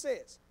 Let's look what it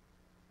says.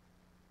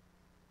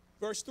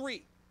 Verse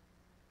 3.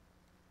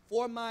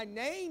 For my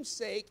name's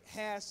sake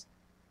has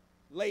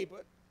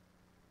labored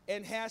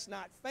and has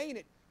not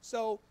fainted.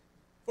 So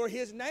for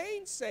his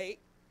name's sake,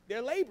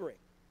 they're laboring.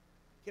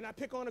 Can I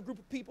pick on a group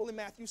of people in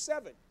Matthew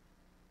 7?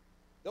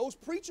 Those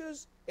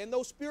preachers and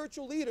those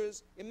spiritual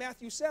leaders in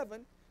Matthew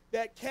 7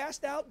 that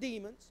cast out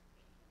demons,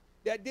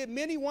 that did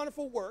many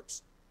wonderful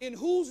works, in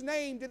whose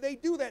name did they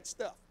do that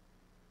stuff?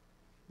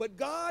 But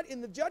God,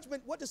 in the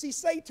judgment, what does he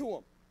say to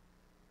them?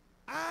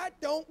 I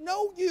don't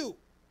know you.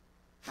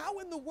 How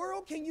in the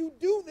world can you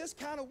do this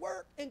kind of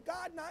work and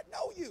God not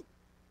know you?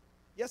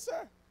 Yes,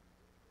 sir.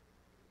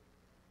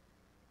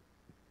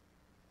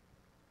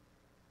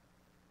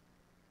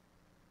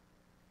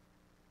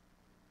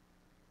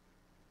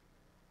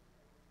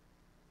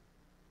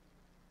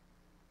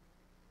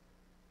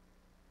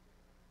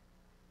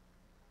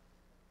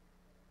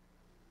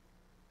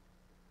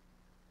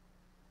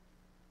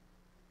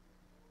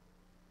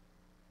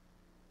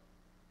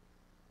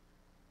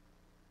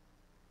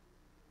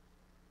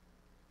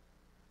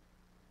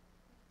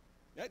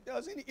 That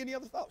does. Any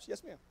other thoughts?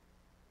 Yes, ma'am.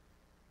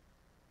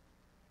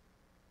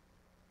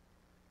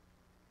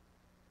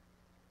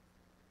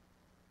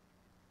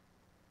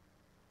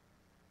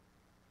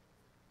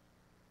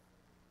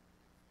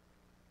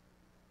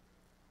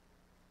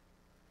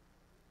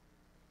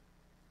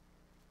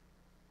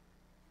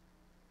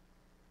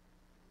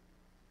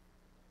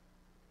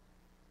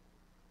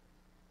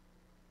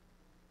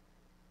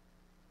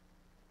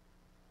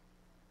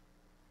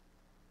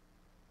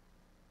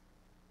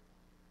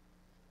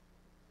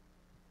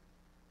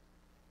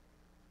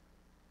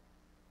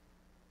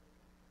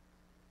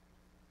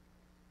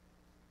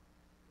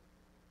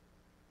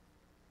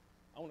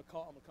 I'm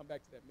going to come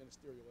back to that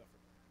ministerial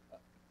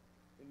effort.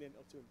 And then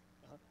to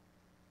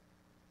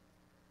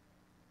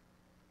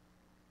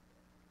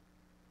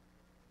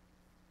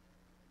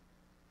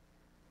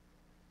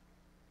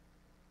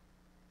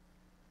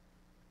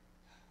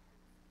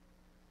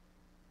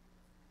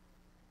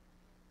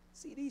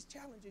See, these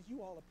challenges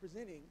you all are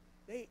presenting,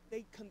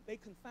 they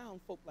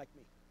confound folk like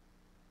me.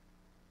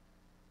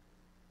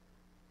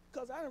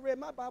 Because I done read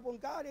my Bible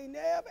and God ain't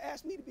never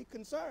asked me to be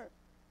concerned.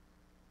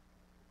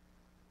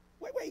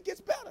 Wait, it gets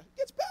better. It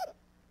gets better.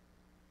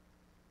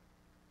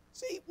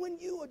 See, when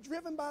you are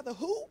driven by the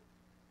who,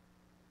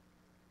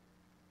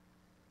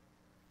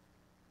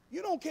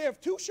 you don't care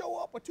if 2 show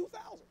up or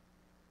 2,000.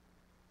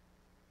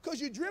 Because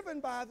you're driven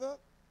by the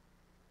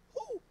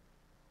who.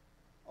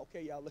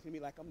 Okay, y'all look at me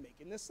like I'm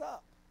making this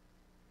up.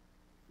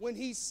 When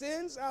he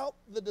sends out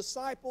the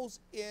disciples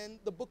in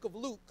the book of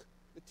Luke,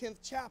 the 10th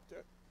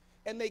chapter,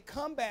 and they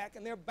come back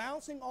and they're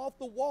bouncing off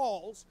the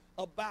walls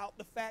about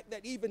the fact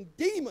that even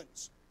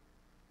demons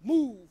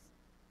move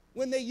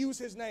when they use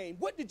his name.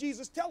 What did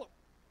Jesus tell them?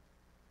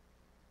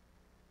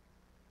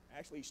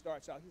 Actually, he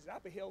starts out, he said, I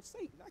beheld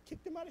Satan. I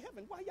kicked him out of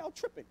heaven. Why y'all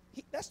tripping?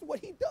 That's what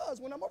he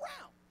does when I'm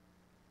around.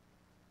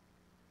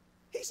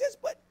 He says,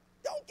 but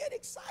don't get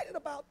excited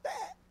about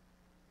that.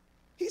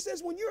 He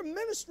says, when you're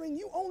ministering,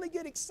 you only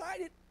get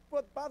excited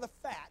by the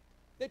fact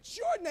that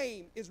your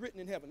name is written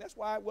in heaven. That's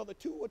why whether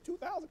 2 or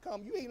 2,000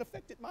 come, you ain't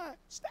affected my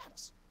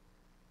status.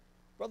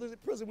 Brothers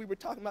at prison, we were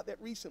talking about that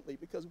recently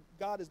because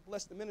God has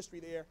blessed the ministry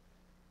there.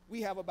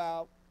 We have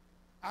about,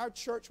 our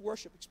church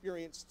worship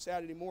experience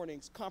Saturday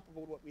mornings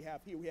comparable to what we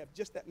have here. We have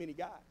just that many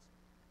guys.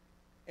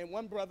 And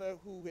one brother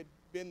who had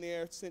been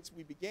there since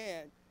we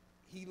began,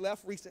 he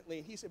left recently,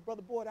 and he said,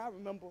 Brother Boyd, I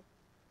remember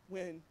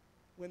when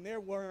there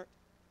weren't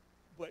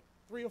but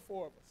 3 or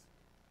 4 of us.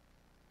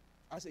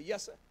 I said,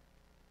 yes, sir.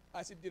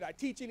 I said, did I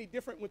teach any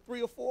different with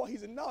 3 or 4? He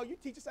said, no, you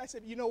teach us. I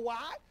said, you know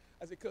why?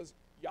 I said, because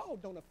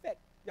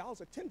y'all's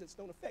attendance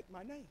don't affect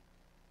my name.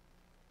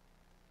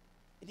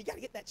 And you got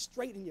to get that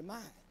straight in your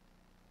mind.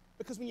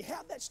 Because when you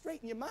have that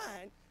straight in your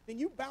mind, then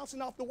you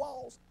bouncing off the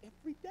walls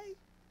every day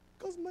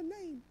because my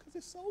name, because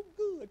it's so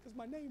good, because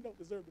my name don't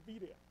deserve to be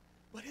there.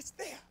 But it's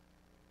there.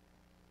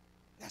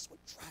 That's what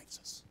drives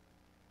us.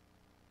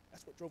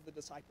 That's what drove the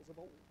disciples of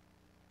old.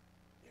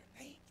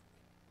 Their names.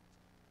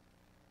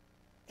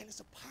 And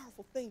it's a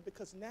powerful thing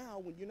because now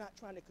when you're not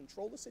trying to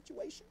control the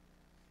situation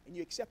and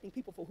you're accepting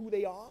people for who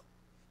they are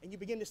and you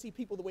begin to see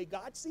people the way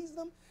God sees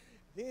them,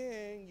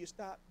 then you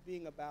stop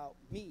being about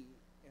me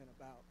and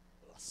about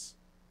us.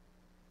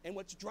 And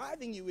what's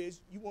driving you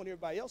is you want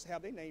everybody else to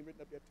have their name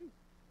written up there too.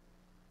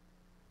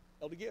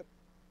 Elder Gibb.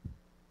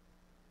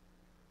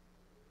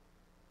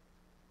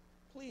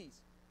 Please.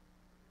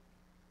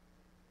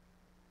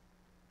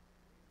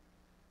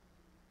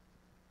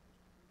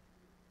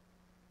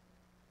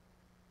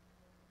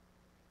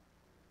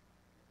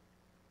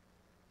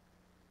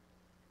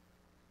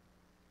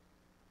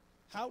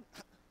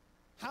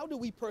 How do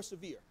we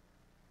persevere?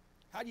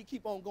 How do you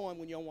keep on going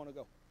when you don't want to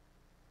go?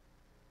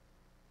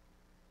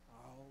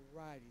 All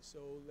righty, so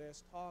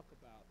let's talk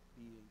about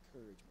the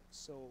encouragement.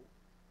 So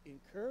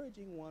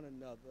encouraging one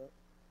another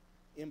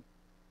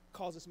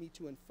causes me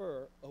to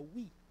infer a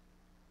we.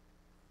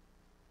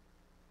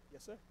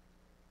 Yes, sir?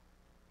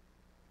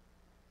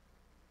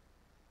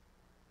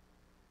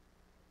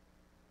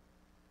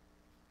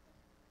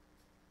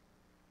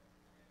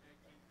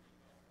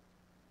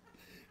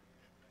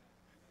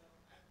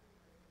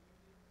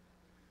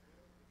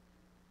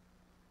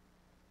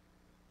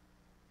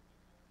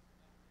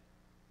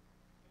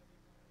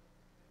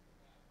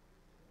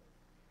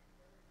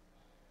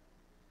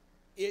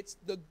 It's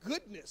the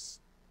goodness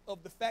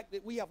of the fact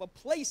that we have a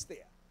place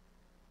there.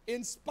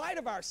 In spite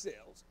of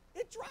ourselves,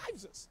 it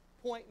drives us.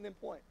 Point and then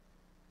point.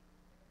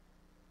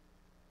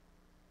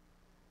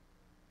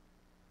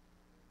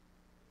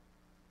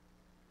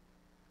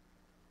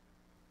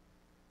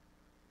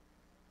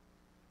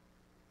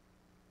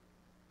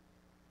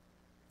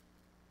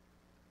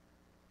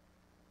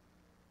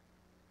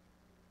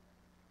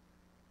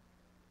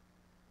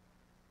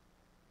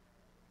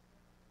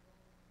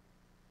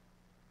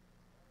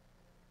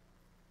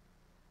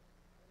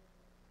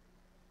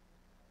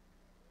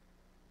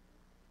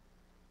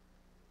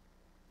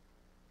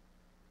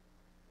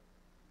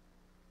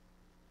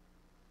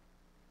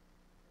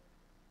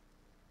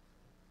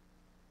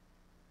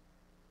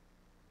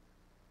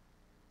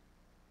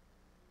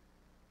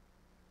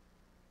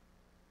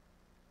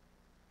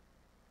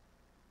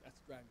 That's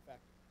the driving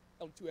factor.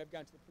 Elder 2 have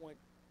gotten to the point,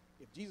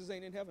 if Jesus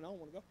ain't in heaven, I don't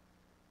want to go.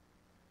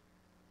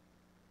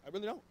 I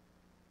really don't.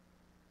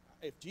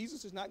 If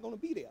Jesus is not going to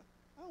be there,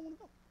 I don't want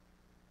to go.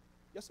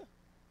 Yes, sir.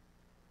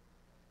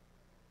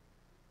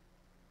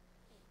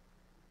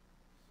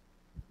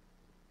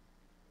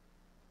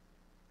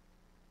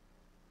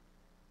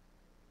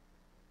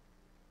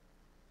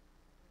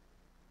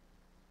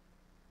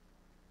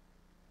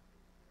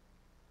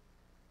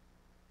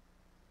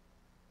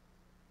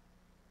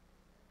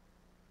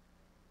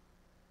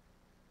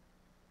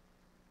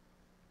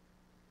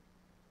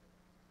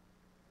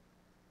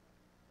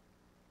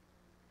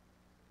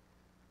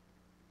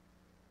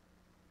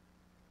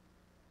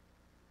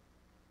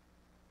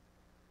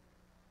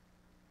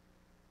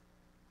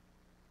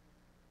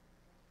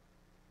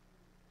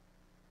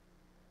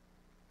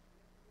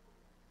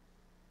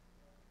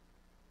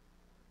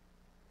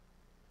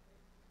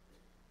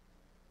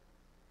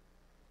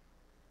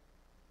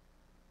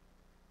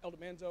 Elder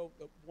Manzo,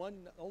 the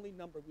only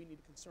number we need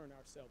to concern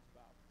ourselves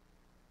about.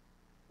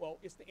 Well,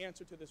 it's the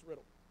answer to this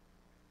riddle.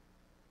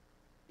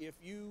 If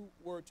you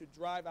were to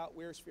drive out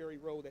Wares Ferry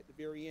Road, at the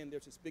very end,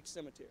 there's this big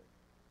cemetery.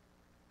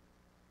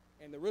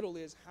 And the riddle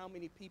is, how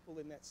many people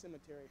in that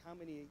cemetery, how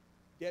many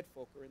dead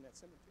folk are in that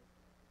cemetery?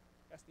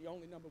 That's the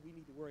only number we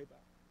need to worry about.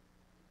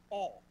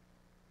 All.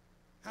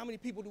 How many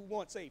people do we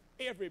want saved?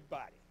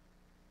 Everybody.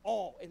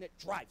 All. And it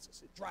drives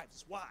us. It drives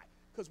us. Why?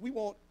 Because we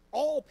want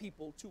all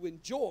people to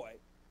enjoy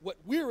what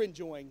we're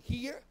enjoying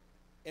here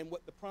and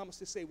what the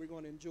promises say we're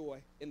going to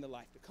enjoy in the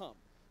life to come.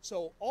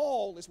 So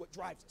all is what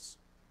drives us.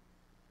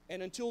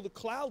 And until the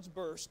clouds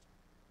burst,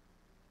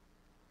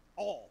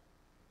 all.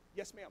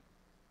 Yes, ma'am.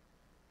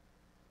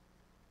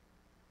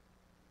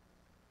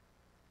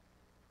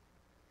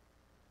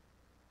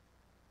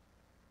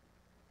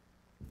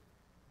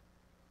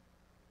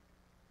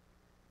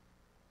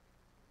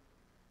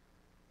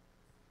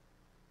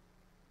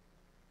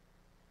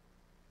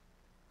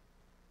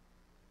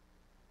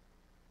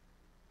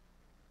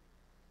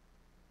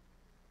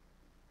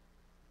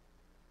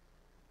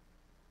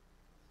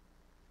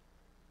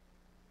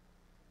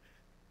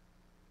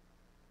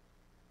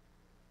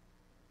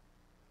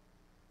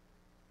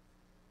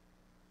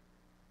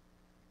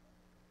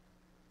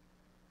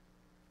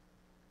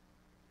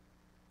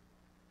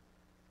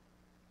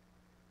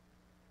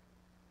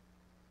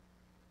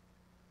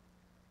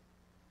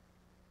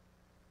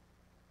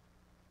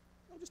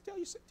 No, just tell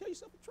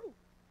yourself the truth.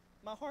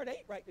 My heart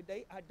ain't right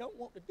today. I don't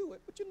want to do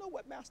it. But you know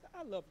what, Master?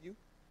 I love you.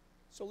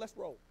 So let's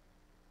roll.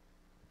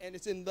 And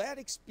it's in that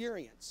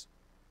experience.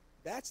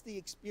 That's the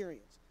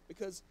experience.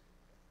 Because,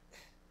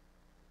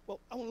 well,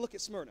 I want to look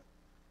at Smyrna.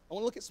 I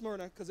want to look at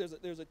Smyrna because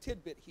there's a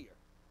tidbit here.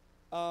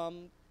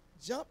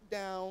 Jump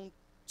down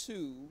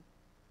to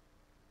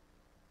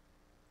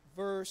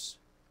verse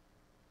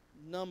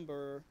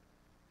number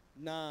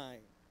 9.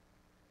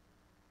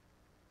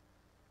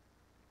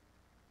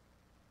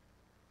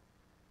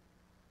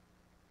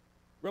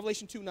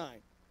 Revelation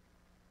 2:9.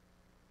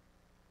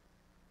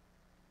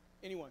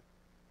 Anyone?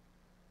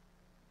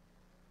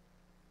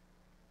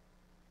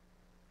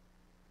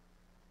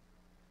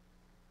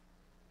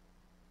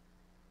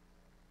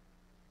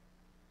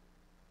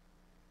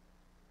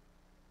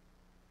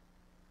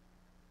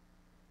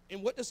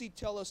 And what does he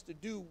tell us to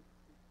do?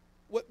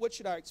 What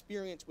should our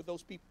experience with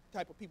those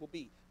type of people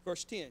be?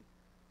 Verse 10.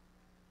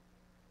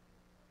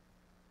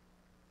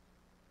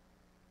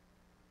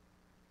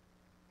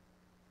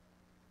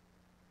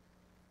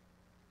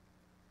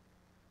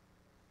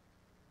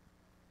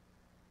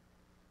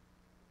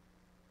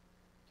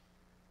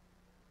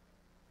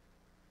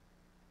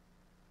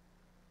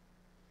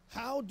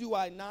 How do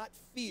I not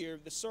fear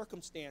the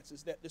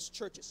circumstances that this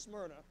church at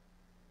Smyrna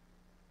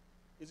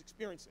is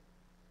experiencing?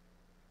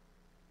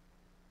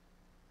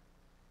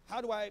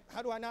 How do I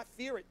not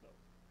fear it, though?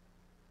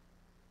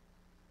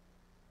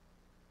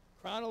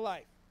 Crown of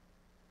life,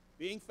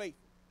 being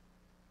faithful.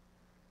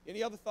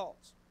 Any other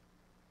thoughts?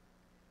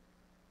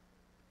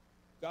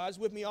 God's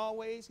with me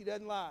always. He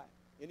doesn't lie.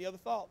 Any other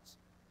thoughts?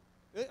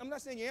 I'm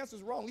not saying your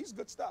answer's wrong. These are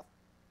good stuff.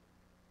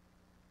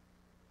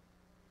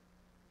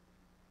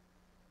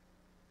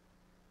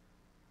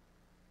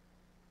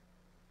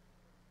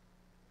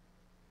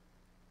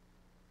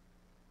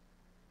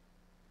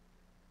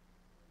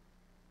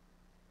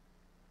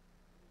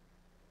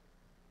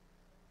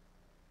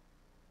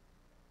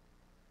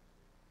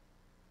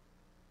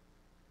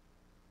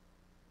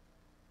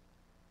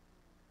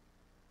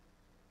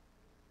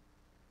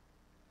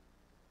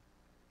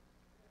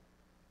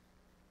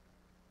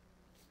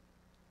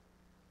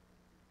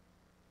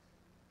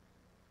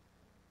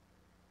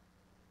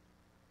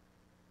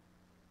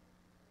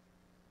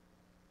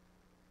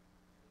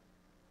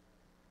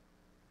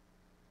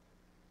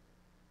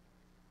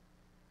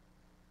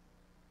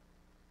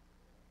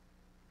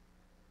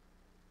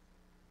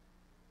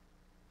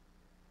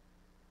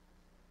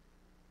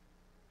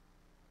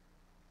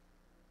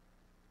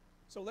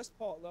 So let's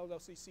pause.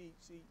 Let's see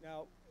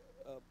now,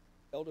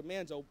 Elder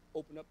Manzo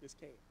opened up this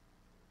can.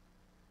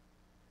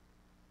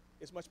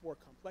 It's much more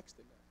complex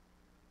than that.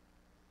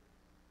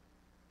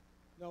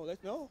 No.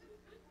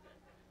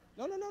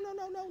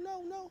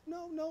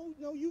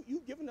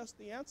 You've given us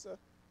the answer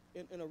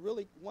in a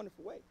really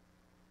wonderful way.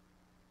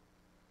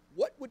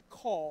 What would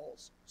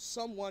cause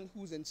someone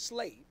who's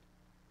enslaved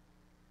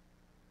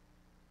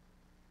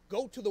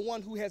go to the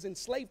one who has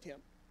enslaved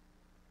him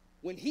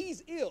when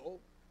he's ill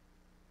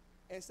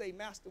and say,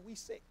 Master, we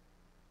sick?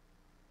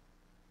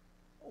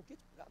 Oh, it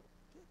gets better.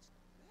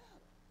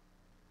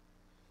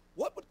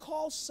 What would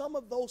cause some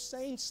of those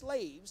same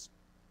slaves,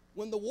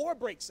 when the war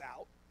breaks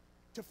out,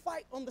 to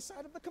fight on the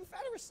side of the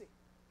Confederacy?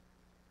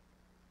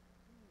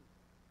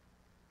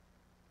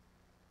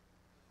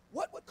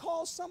 What would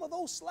cause some of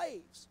those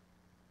slaves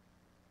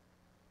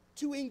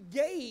to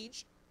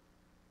engage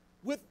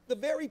with the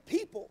very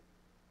people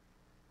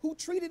who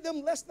treated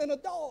them less than a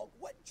dog?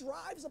 What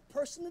drives a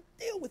person to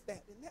deal with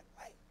that in that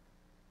way?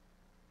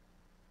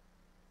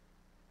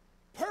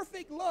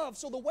 Perfect love.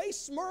 So the way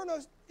Smyrna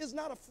is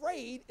not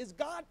afraid is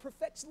God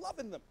perfects love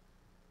in them.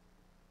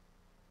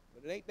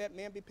 But it ain't that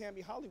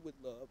mamby-pamby Hollywood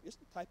love. It's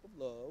the type of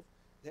love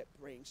that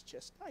brings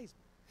chastisement.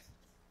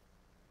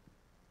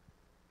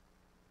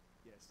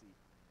 Yeah, see,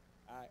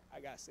 I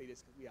got to say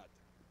this because we out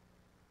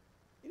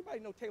there. Anybody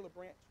know Taylor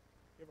Branch?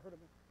 You ever heard of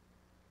him?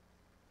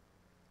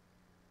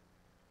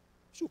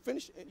 Shoot,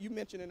 finish. You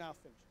mention it and I'll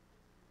finish.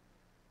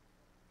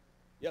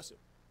 Yes, sir.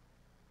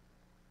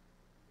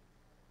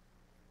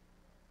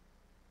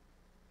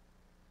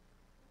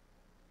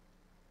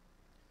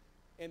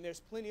 And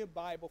there's plenty of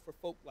Bible for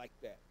folk like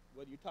that.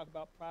 Whether you talk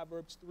about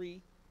Proverbs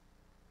 3,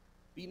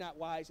 be not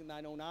wise in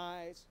thine own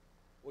eyes,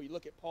 or you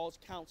look at Paul's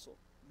counsel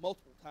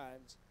multiple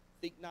times,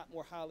 think not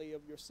more highly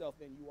of yourself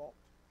than you ought.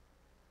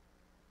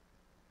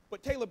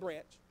 But Taylor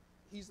Branch,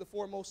 he's the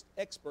foremost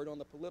expert on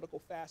the political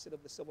facet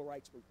of the civil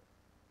rights movement.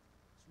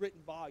 He's written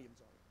volumes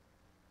on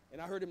it.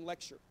 And I heard him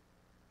lecture.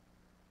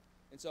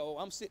 And so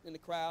I'm sitting in the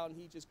crowd, and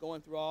he's just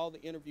going through all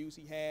the interviews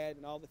he had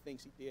and all the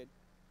things he did.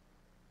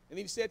 And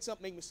then he said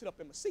something that made me sit up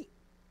in my seat.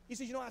 He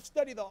says, you know, I've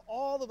studied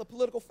all of the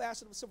political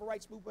facets of the civil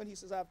rights movement. He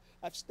says,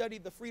 I've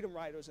studied the freedom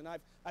riders, and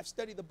I've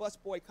studied the bus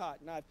boycott,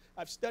 and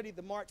I've studied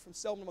the march from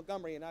Selma to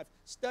Montgomery, and I've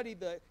studied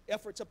the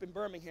efforts up in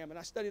Birmingham, and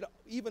I studied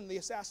even the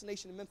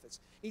assassination in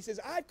Memphis. He says,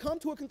 I've come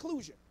to a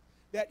conclusion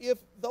that if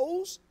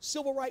those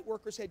civil rights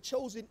workers had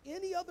chosen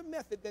any other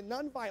method than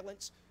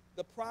nonviolence,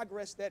 the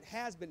progress that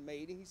has been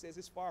made, and he says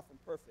it's far from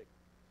perfect,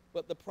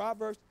 but the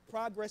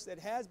progress that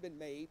has been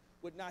made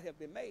would not have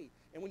been made.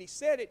 And when he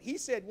said it, he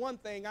said one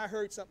thing, I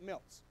heard something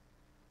else.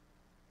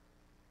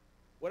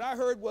 What I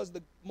heard was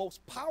the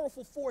most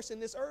powerful force in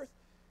this earth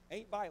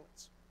ain't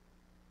violence.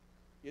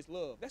 It's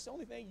love. That's the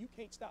only thing you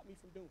can't stop me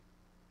from doing.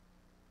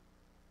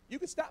 You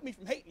can stop me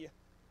from hating you,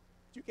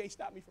 but you can't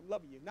stop me from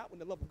loving you, not when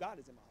the love of God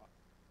is in my heart.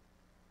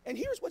 And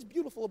here's what's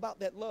beautiful about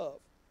that love.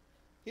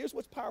 Here's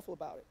what's powerful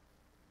about it.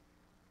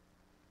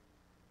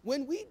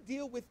 When we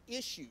deal with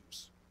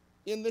issues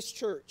in this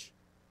church,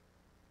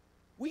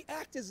 we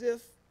act as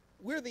if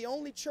we're the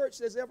only church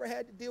that's ever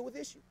had to deal with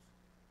issues.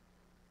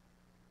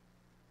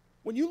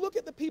 When you look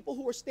at the people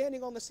who are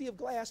standing on the sea of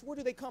glass, where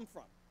do they come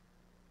from?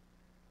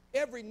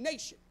 Every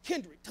nation,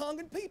 kindred, tongue,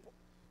 and people.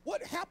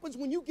 What happens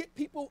when you get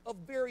people of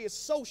various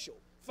social,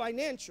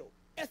 financial,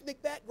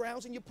 ethnic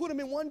backgrounds and you put them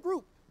in one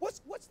group?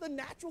 What's the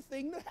natural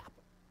thing that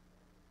happens?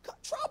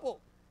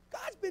 Trouble.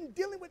 God's been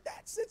dealing with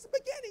that since the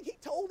beginning. He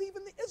told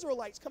even the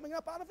Israelites coming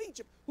up out of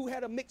Egypt, who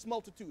had a mixed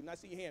multitude, and I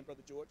see your hand,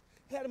 Brother George,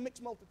 had a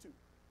mixed multitude.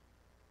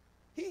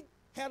 He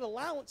had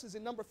allowances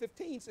in number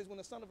 15, says when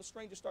the son of a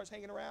stranger starts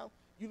hanging around,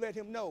 you let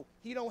him know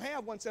he don't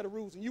have one set of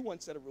rules and you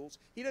one set of rules.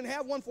 He doesn't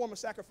have one form of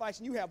sacrifice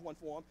and you have one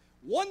form.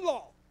 One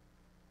law.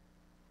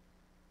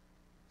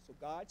 So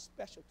God's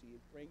specialty is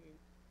bringing,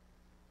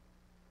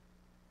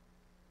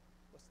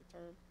 what's the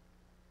term?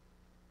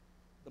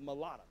 The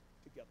mulatto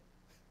together.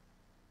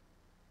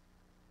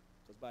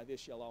 Because by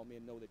this shall all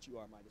men know that you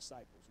are my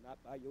disciples, not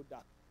by your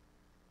doctrine,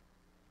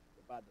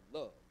 but by the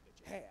love that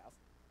you have,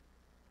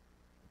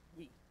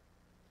 we,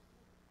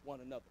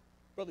 one another.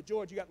 Brother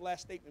George, you got the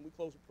last statement. We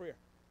close with prayer.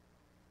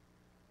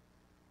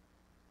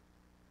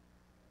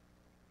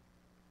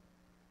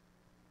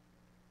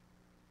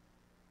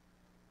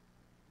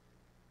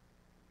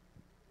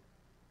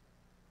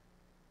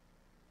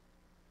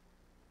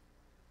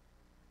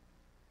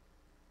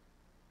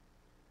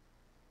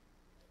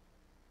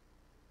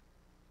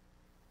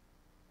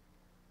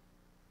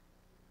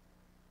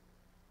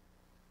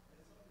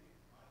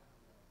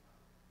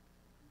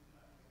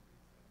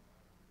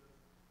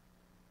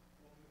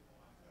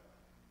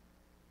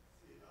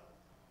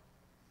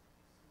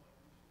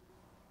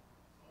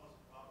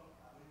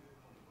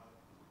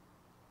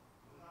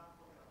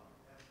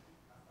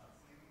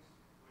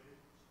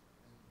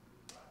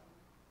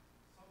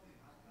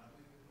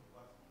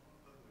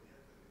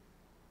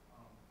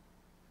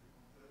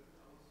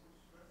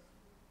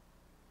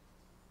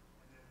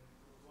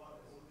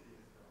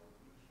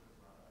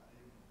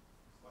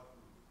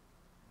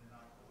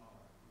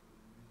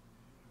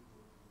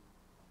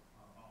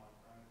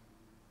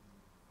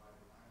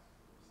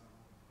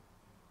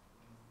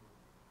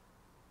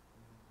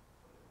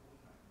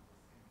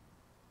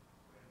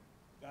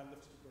 God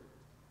lifts his burden.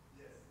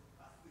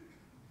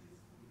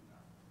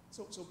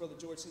 So, Brother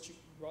George, since you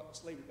brought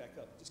slavery back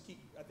up, just keep,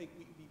 I think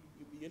it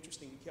would be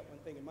interesting, you kept one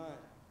thing in mind,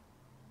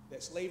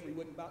 that slavery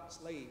wasn't about the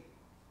slave,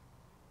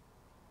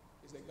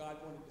 is that God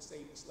wanted to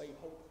save the slave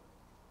wholly.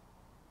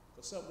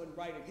 Because something wasn't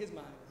right in his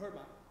mind or her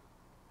mind.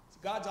 So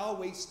God's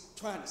always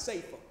trying to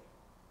save folk.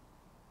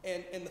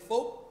 And the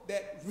folk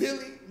that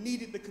really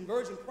needed the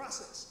conversion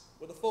process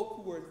were the folk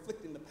who were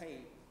inflicting the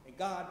pain. And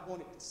God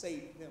wanted to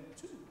save them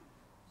too.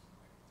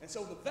 And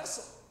so the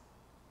vessel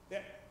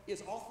that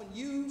is often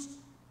used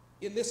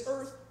in this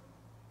earth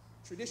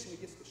traditionally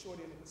gets the short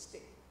end of the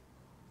stick.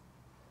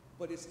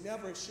 But it's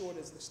never as short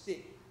as the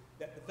stick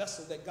that the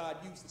vessel that God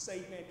used to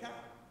save mankind.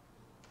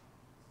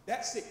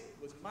 That stick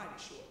was mighty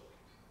short.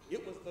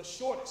 It was the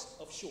shortest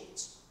of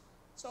shorts.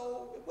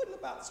 So it wasn't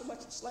about so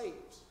much the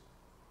slaves.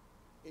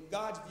 In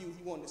God's view,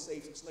 he wanted to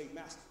save some slave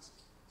masters.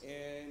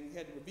 And he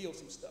had to reveal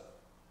some stuff.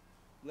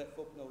 Let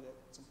folk know that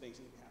some things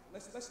need to happen.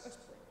 Let's pray.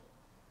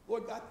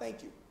 Lord God,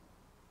 thank you.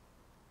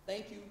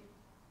 Thank you,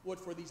 Lord,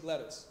 for these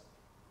letters.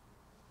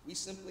 We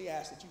simply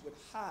ask that you would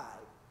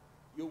hide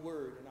your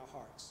word in our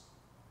hearts.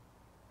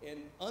 And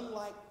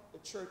unlike the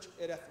church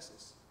at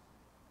Ephesus,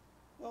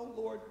 well,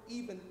 Lord,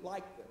 even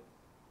like them,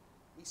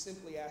 we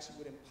simply ask you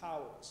would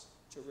empower us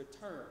to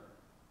return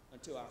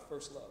unto our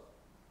first love.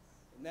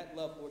 And that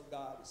love, Lord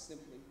God, is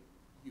simply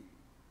you.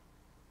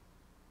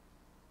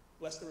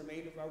 Bless the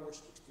remainder of our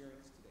worship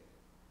experience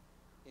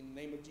today. In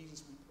the name of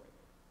Jesus we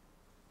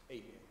pray.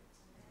 Amen.